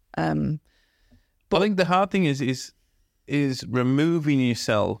hand. But I think the hard thing is removing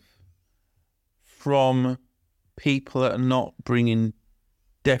yourself from people that are not bringing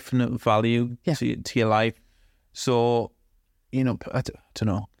definite value to your life. So, I don't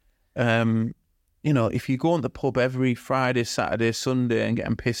know. If you go on the pub every Friday, Saturday, Sunday and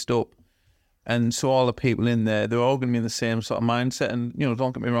getting pissed up, and so all the people in there, they're all going to be in the same sort of mindset. And,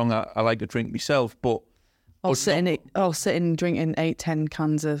 don't get me wrong, I like to drink myself, but... sitting drinking 8-10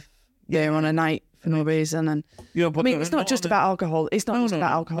 cans of beer on a night for no reason. And it's not just about alcohol. It's not just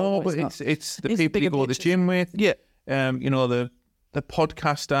about alcohol. No, but it's the people you go to the gym with. Yeah. The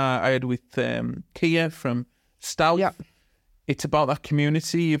podcast I had with Kia from Stout. Yeah. It's about that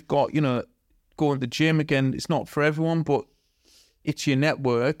community. You've got, going to the gym again. It's not for everyone, but it's your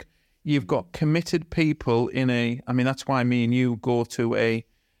network. you've got committed people that's why me and you go to a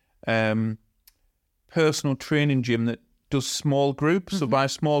personal training gym that does small groups. So by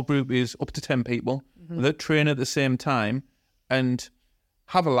small group is up to 10 people that train at the same time and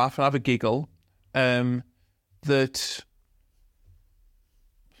have a laugh and have a giggle. That,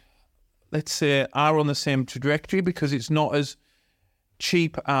 let's say, are on the same trajectory, because it's not as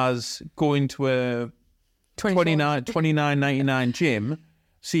cheap as going to a $29.99 gym.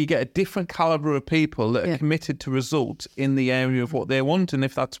 So you get a different caliber of people that are committed to results in the area of what they want, and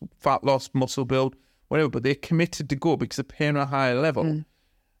if that's fat loss, muscle build, whatever, but they're committed to go because they're paying at a higher level.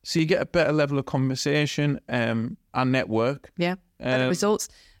 So you get a better level of conversation and network. Yeah, better results.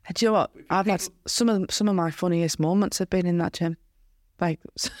 Do you know what? I've had some of my funniest moments have been in that gym. Like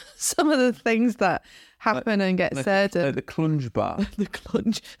some of the things that happen and get said. The clunge bar. the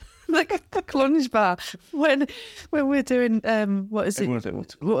clunge bar. When we're doing what is it?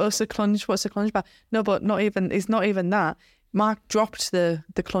 What's the clunge bar? No, but not even. It's not even that. Mark dropped the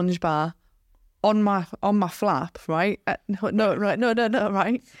clunge bar on my flap, right? No, right? No,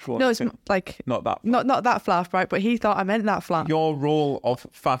 right? No, it's like not that. Not that flap, right? But he thought I meant that flap. Your roll of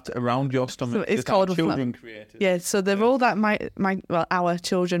fat around your stomach. So it's called a children flap. Created. Yeah. So the roll that our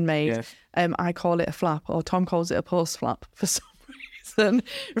children made, I call it a flap, or Tom calls it a post flap for some reason.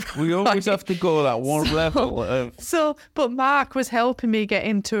 We always have to go that one level. But Mark was helping me get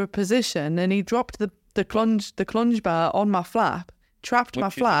into a position, and he dropped the clunge bar on my flap. Trapped my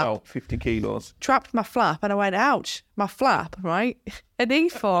flap. About 50 kilos. Trapped my flap, and I went, ouch, my flap, right? And he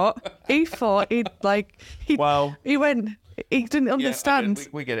thought Wow. He didn't understand.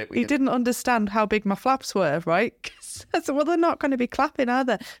 We get it. He didn't understand how big my flaps were, right? I said, well, they're not going to be clapping, are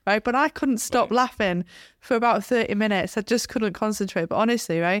they? Right? But I couldn't stop laughing for about 30 minutes. I just couldn't concentrate. But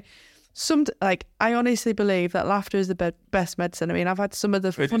honestly, right? I honestly believe that laughter is the best medicine. I mean, I've had some of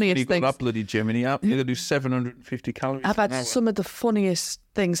the funniest you've got things. That bloody gym, and you're going to do 750 calories. I've had some of the funniest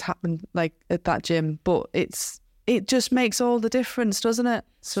things happen, like at that gym, but it just makes all the difference, doesn't it?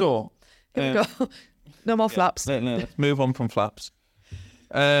 So here we go. No more flaps. Let's move on from flaps.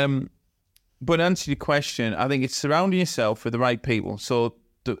 But to answer your question, I think it's surrounding yourself with the right people. So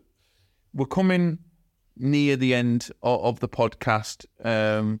we're coming near the end of the podcast.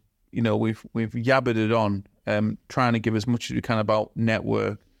 We've yabbered it on, trying to give as much as we can about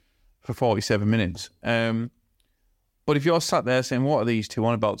network for 47 minutes. But if you're sat there saying, what are these two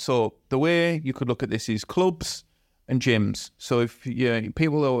on about? So the way you could look at this is clubs and gyms. So if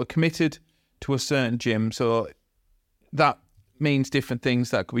people who are committed to a certain gym, so that means different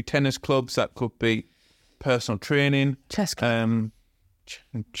things. That could be tennis clubs, that could be personal training. Chess club.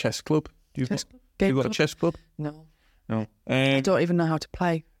 Chess club. Do you Game got club? a chess club? No. I don't even know how to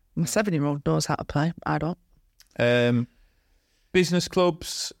play. My 7-year-old knows how to play. I don't. Business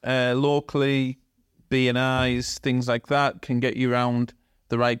clubs, locally, B&Is, things like that can get you around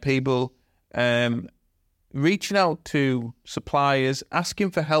the right people. Reaching out to suppliers,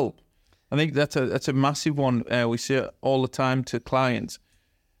 asking for help. I think that's a massive one. We see it all the time to clients.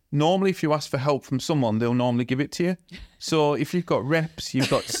 Normally, if you ask for help from someone, they'll normally give it to you. So if you've got reps, you've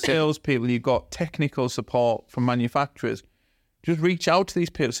got salespeople, you've got technical support from manufacturers, just reach out to these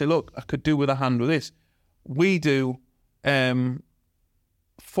people. Say, look, I could do with a hand with this. We do 4-hour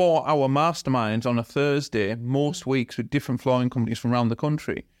masterminds on a Thursday, most weeks, with different flooring companies from around the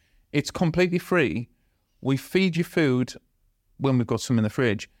country. It's completely free. We feed you food when we've got some in the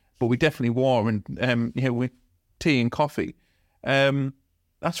fridge, but we definitely warm and with tea and coffee.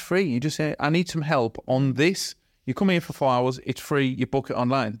 That's free. You just say, I need some help on this. You come here for 4 hours. It's free. You book it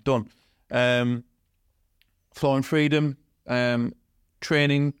online. Done. Flooring Freedom,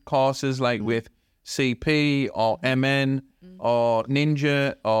 training courses like with CP or MN or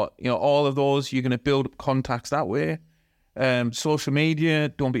Ninja or all of those. You're going to build up contacts that way. Social media.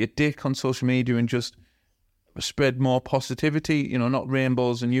 Don't be a dick on social media and just spread more positivity. Not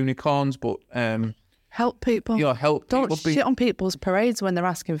rainbows and unicorns, but help people. Help. Don't shit on people's parades when they're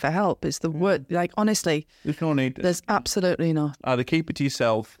asking for help. It's the word. Like, honestly, there's no need. There's absolutely no. Either keep it to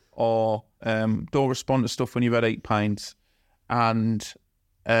yourself or don't respond to stuff when you've had 8 pints. And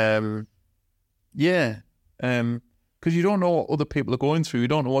because you don't know what other people are going through. You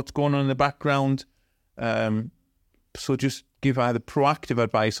don't know what's going on in the background. So just give either proactive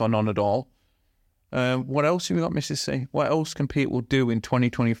advice or none at all. What else have we got, Mrs. C? What else can people do in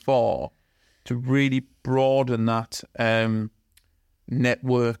 2024 to really broaden that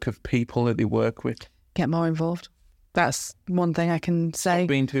network of people that they work with? Get more involved. That's one thing I can say. Stop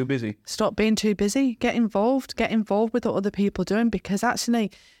being too busy. Stop being too busy. Get involved. Get involved with what other people are doing, because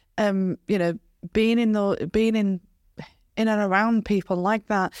actually, being in and around people like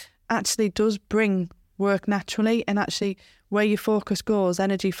that actually does bring work naturally, and actually where your focus goes,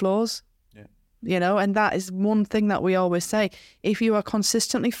 energy flows. Yeah. You know, and that is one thing that we always say. If you are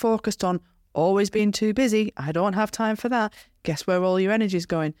consistently focused on always being too busy, I don't have time for that, guess where all your energy is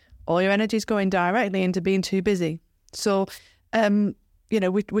going? All your energy is going directly into being too busy. So, you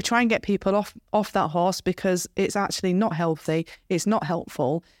know, we try and get people off that horse, because it's actually not healthy, it's not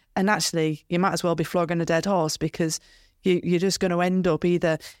helpful, and actually you might as well be flogging a dead horse, because you're just going to end up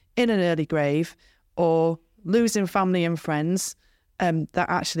either in an early grave or losing family and friends that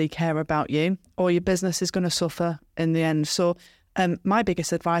actually care about you, or your business is going to suffer in the end. So my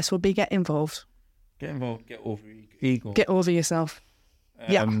biggest advice would be get involved. Get involved, get over your ego. Get over yourself.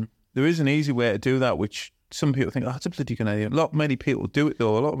 There is an easy way to do that, which some people think, oh, that's a bloody good idea. Many people do it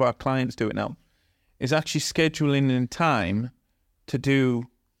though. A lot of our clients do it now. Is actually scheduling in time to do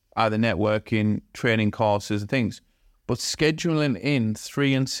either networking, training courses and things, but scheduling in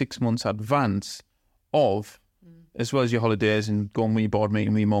 3 and 6 months advance of, as well as your holidays and going with your board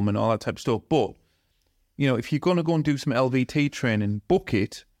meeting with your mum and all that type of stuff. But, you know, if you're going to go and do some LVT training, book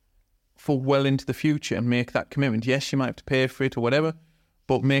it for well into the future and make that commitment. Yes, you might have to pay for it or whatever,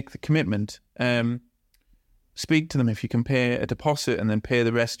 but make the commitment. Speak to them if you can pay a deposit and then pay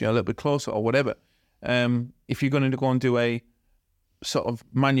the rest, you know, a little bit closer or whatever. If you're going to go and do a sort of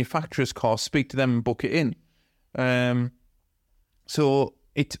manufacturer's course, speak to them and book it in. So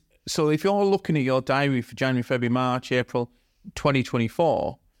if you're looking at your diary for January, February, March, April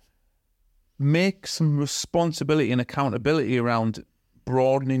 2024, make some responsibility and accountability around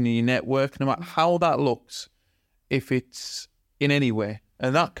broadening your network, no matter how that looks, if it's in any way.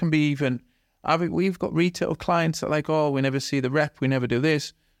 And that can be even, we've got retail clients that are like, oh, we never see the rep, we never do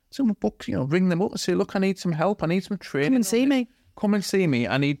this. Someone book, you know, ring them up and say, look, I need some help, I need some training. Come and see me. Come and see me.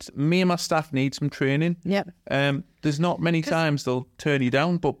 Me and my staff need some training. Yep. There's not many times they'll turn you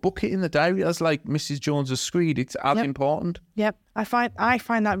down, but book it in the diary. That's like Mrs. Jones's screed. It's as important. Yep. I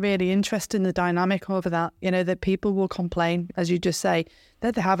find that really interesting, the dynamic over that. You know, that people will complain, as you just say,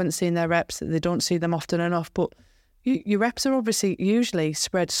 that they haven't seen their reps, that they don't see them often enough. But your reps are obviously usually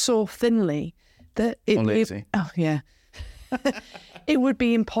spread so thinly that it would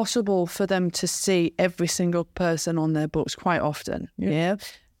be impossible for them to see every single person on their books quite often. Yeah.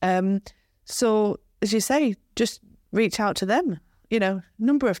 So as you say, just reach out to them. You know,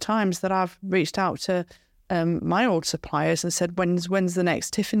 number of times that I've reached out to my old suppliers and said, when's the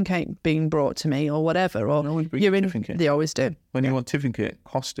next tiffin cake being brought to me or whatever? Or you're in. They always do. When you want tiffin cake,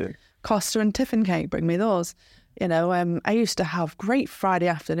 Costa and tiffin cake, bring me those. You know, I used to have great Friday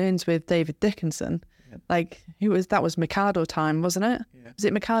afternoons with David Dickinson. Like that was Mikado time, wasn't it? Yeah. Was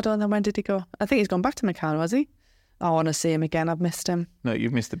it Mikado? And then when did he go? I think he's gone back to Mikado, has he? I want to see him again. I've missed him. No,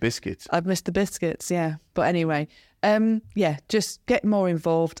 you've missed the biscuits. I've missed the biscuits, yeah. But anyway, just get more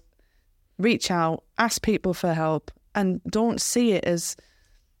involved, reach out, ask people for help, and don't see it as,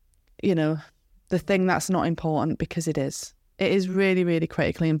 you know, the thing that's not important, because it is. It is really, really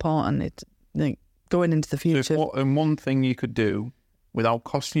critically important. It's like going into the future. And one thing you could do without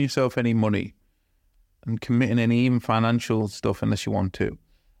costing yourself any money and committing any even financial stuff unless you want to,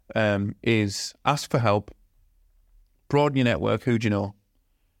 is ask for help, broaden your network, who do you know,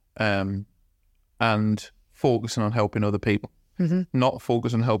 and focusing on helping other people, not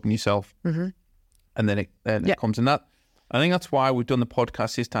focus on helping yourself. And then it comes in that. I think that's why we've done the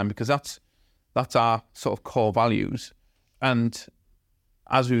podcast this time, because that's our sort of core values. And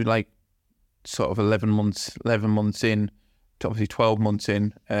as we like sort of 11 months in, to obviously 12 months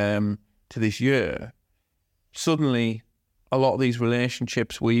in to this year, suddenly a lot of these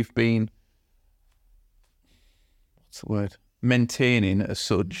relationships we've been, maintaining as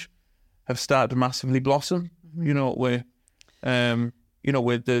such, have started to massively blossom. You know, we're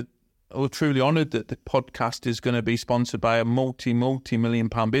truly honoured that the podcast is going to be sponsored by a multi-million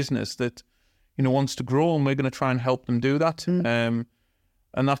pound business that, you know, wants to grow, and we're going to try and help them do that.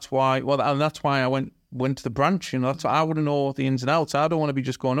 And that's why I went to the branch. You know, that's why I want to know the ins and outs. I don't want to be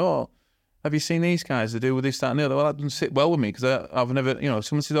just going, oh, have you seen these guys? They do with this, that, and the other. Well, that doesn't sit well with me, because I've never, you know,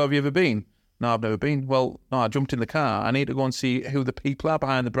 someone says, oh, have you ever been? No, I've never been. Well, no, I jumped in the car. I need to go and see who the people are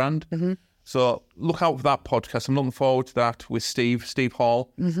behind the brand. So look out for that podcast. I'm looking forward to that with Steve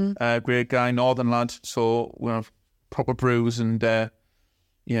Hall, great guy, northern lad. So we'll have proper brews and, the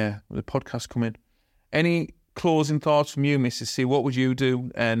podcast coming. Any closing thoughts from you, Mrs. C? What would you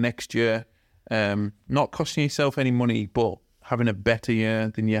do next year? Not costing yourself any money, but having a better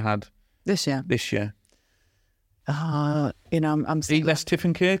year than you had this year. You know, I'm eat less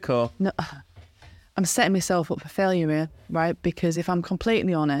tiffin cake, or no. I'm setting myself up for failure here, right? Because if I'm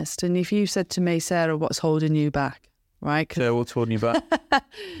completely honest, and if you said to me, Sarah, what's holding you back? right? So what's holding you back?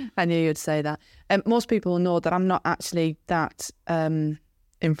 I knew you'd say that. Most people know that I'm not actually that in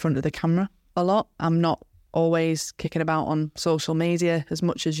front of the camera a lot. I'm not always kicking about on social media as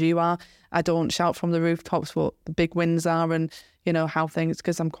much as you are. I don't shout from the rooftops what the big wins are and, you know, how things,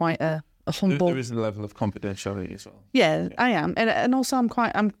 because I'm quite a humble. There is a level of confidentiality as well. Yeah, I am. And also I'm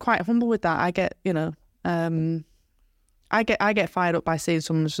quite humble with that. I get, you know, I get fired up by seeing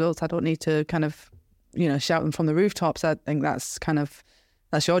someone's results. I don't need to kind of, you know, shout them from the rooftops. I think that's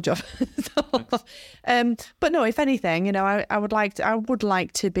your job. But no, if anything, you know, I would like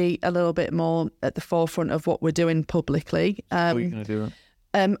to be a little bit more at the forefront of what we're doing publicly. How are you going to do it?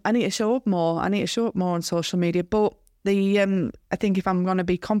 I need to show up more. I need to show up more on social media. But I think if I'm going to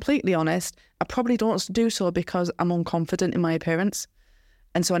be completely honest, I probably don't do so because I'm unconfident in my appearance.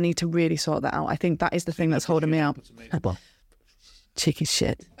 And so I need to really sort that out. I think that is the thing that's holding me out. Cheeky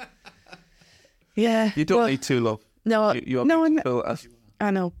shit. Yeah. You don't need to, love. No, no, I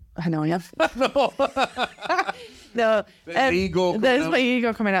know I am. No, there's my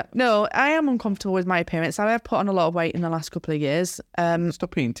ego coming out. No, I am uncomfortable with my appearance. I have put on a lot of weight in the last couple of years.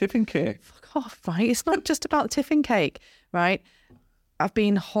 Stop eating tiffin cake. Fuck off, right? It's not just about the tiffin cake, right? I've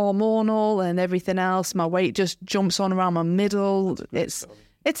been hormonal and everything else. My weight just jumps on around my middle. It's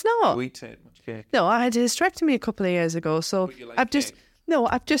not. We eat much cake. No, I had a hysterectomy a couple of years ago, so I've just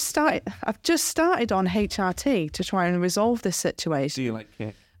started on HRT to try and resolve this situation. Do you like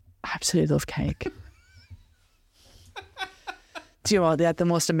cake? I absolutely love cake. Do you know what? They had the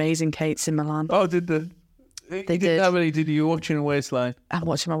most amazing cakes in Milan. Oh, did they? They did. How many did you watching a waistline? I'm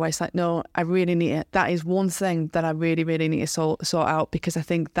watching my waistline. No, I really need it. That is one thing that I really, really need to sort out, because I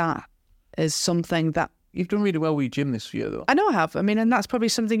think that is something that... You've done really well with your gym this year, though. I know I have. I mean, and that's probably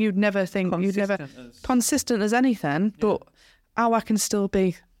something you'd never think... Consistent as anything, yeah. But how I can still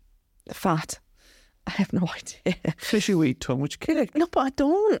be fat, I have no idea. Because you eat too much cake. No, but I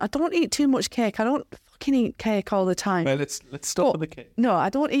don't. I don't eat too much cake. I don't fucking eat cake all the time. Well, let's stop with the cake. No, I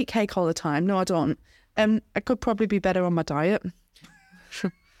don't eat cake all the time. No, I don't. I could probably be better on my diet.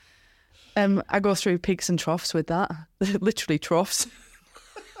 I go through peaks and troughs with that. Literally troughs.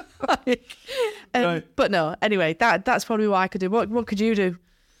 Right. But no, anyway, that's probably what I could do. What could you do?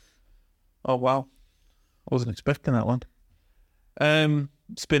 Oh, wow. I wasn't expecting that one.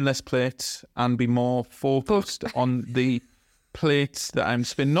 Spin less plates and be more focused on the plates that I'm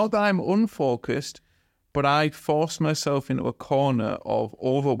spinning. Not that I'm unfocused, but I force myself into a corner of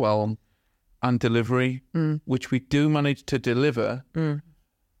overwhelm and delivery, which we do manage to deliver,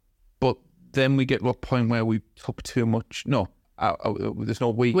 but then we get to a point where we took too much. No, there's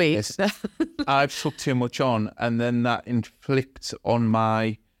no weakness. I've took too much on, and then that inflicts on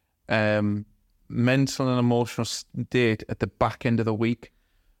my mental and emotional state at the back end of the week.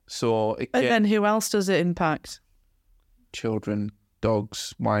 So and then who else does it impact? Children,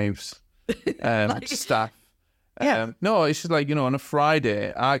 dogs, wives, staff. Yeah. No, it's just like, you know, on a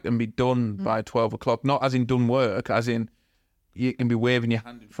Friday, I can be done by 12 o'clock. Not as in done work, as in you can be waving your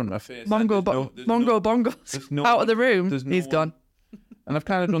hand in front of my face. Bongos out of the room. He's gone. And I've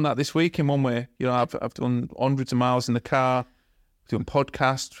kind of done that this week in one way. You know, I've done hundreds of miles in the car, doing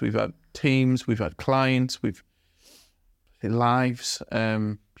podcasts. We've had teams, we've had clients, we've had lives.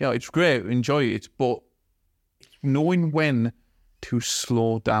 It's great, enjoy it, but knowing when to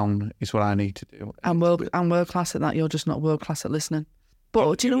slow down is what I need to do. I'm world class at that. You're just not world class at listening.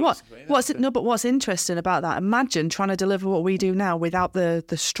 But do you know what? What's interesting about that? Imagine trying to deliver what we do now without the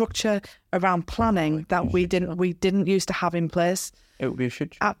structure around planning that we didn't used to have in place. It would be a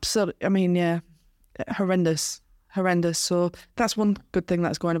shit show. Absolutely. I mean, yeah, horrendous. So that's one good thing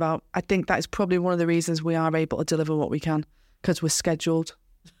that's going about. I think that is probably one of the reasons we are able to deliver what we can, because we're scheduled,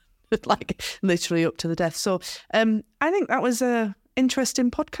 like literally up to the death. So I think that was a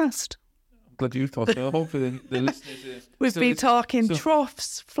interesting podcast. I'm glad you thought so. Hopefully the listeners... We've been talking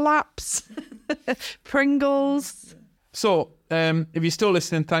troughs, flaps, Pringles. So if you're still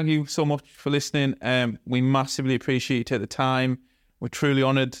listening, thank you so much for listening. We massively appreciate you take the time. We're truly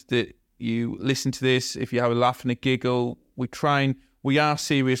honoured that you listen to this. If you have a laugh and a giggle, we are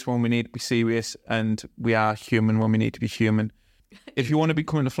serious when we need to be serious, and we are human when we need to be human. If you want to be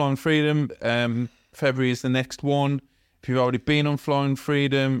coming to Flying Freedom, February is the next one. If you've already been on Flying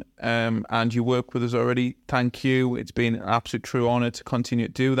Freedom and you work with us already, thank you. It's been an absolute true honour to continue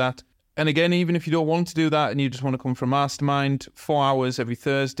to do that. And again, even if you don't want to do that and you just want to come for a mastermind, 4 hours every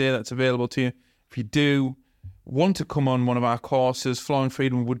Thursday, that's available to you. If you do want to come on one of our courses, Flying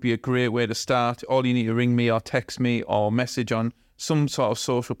Freedom would be a great way to start. All you need to ring me or text me or message on some sort of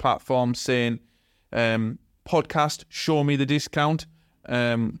social platform saying, podcast, show me the discount,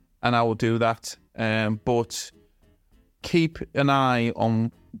 and I will do that. But keep an eye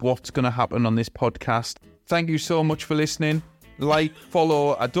on what's going to happen on this podcast. Thank you so much for listening. Like,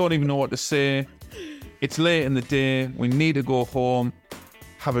 follow, I don't even know what to say. It's late in the day. We need to go home.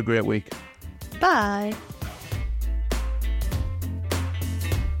 Have a great week. Bye.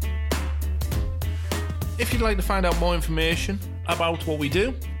 If you'd like to find out more information about what we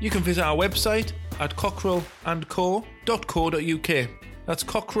do, you can visit our website at cockerellandco.co.uk. That's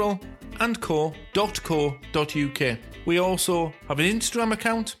cockerellandco.co.uk. We also have an Instagram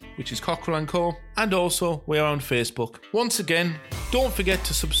account, which is Cockerel & Co, and also we're on Facebook. Once again, don't forget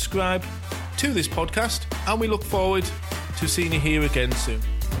to subscribe to this podcast, and we look forward to seeing you here again soon.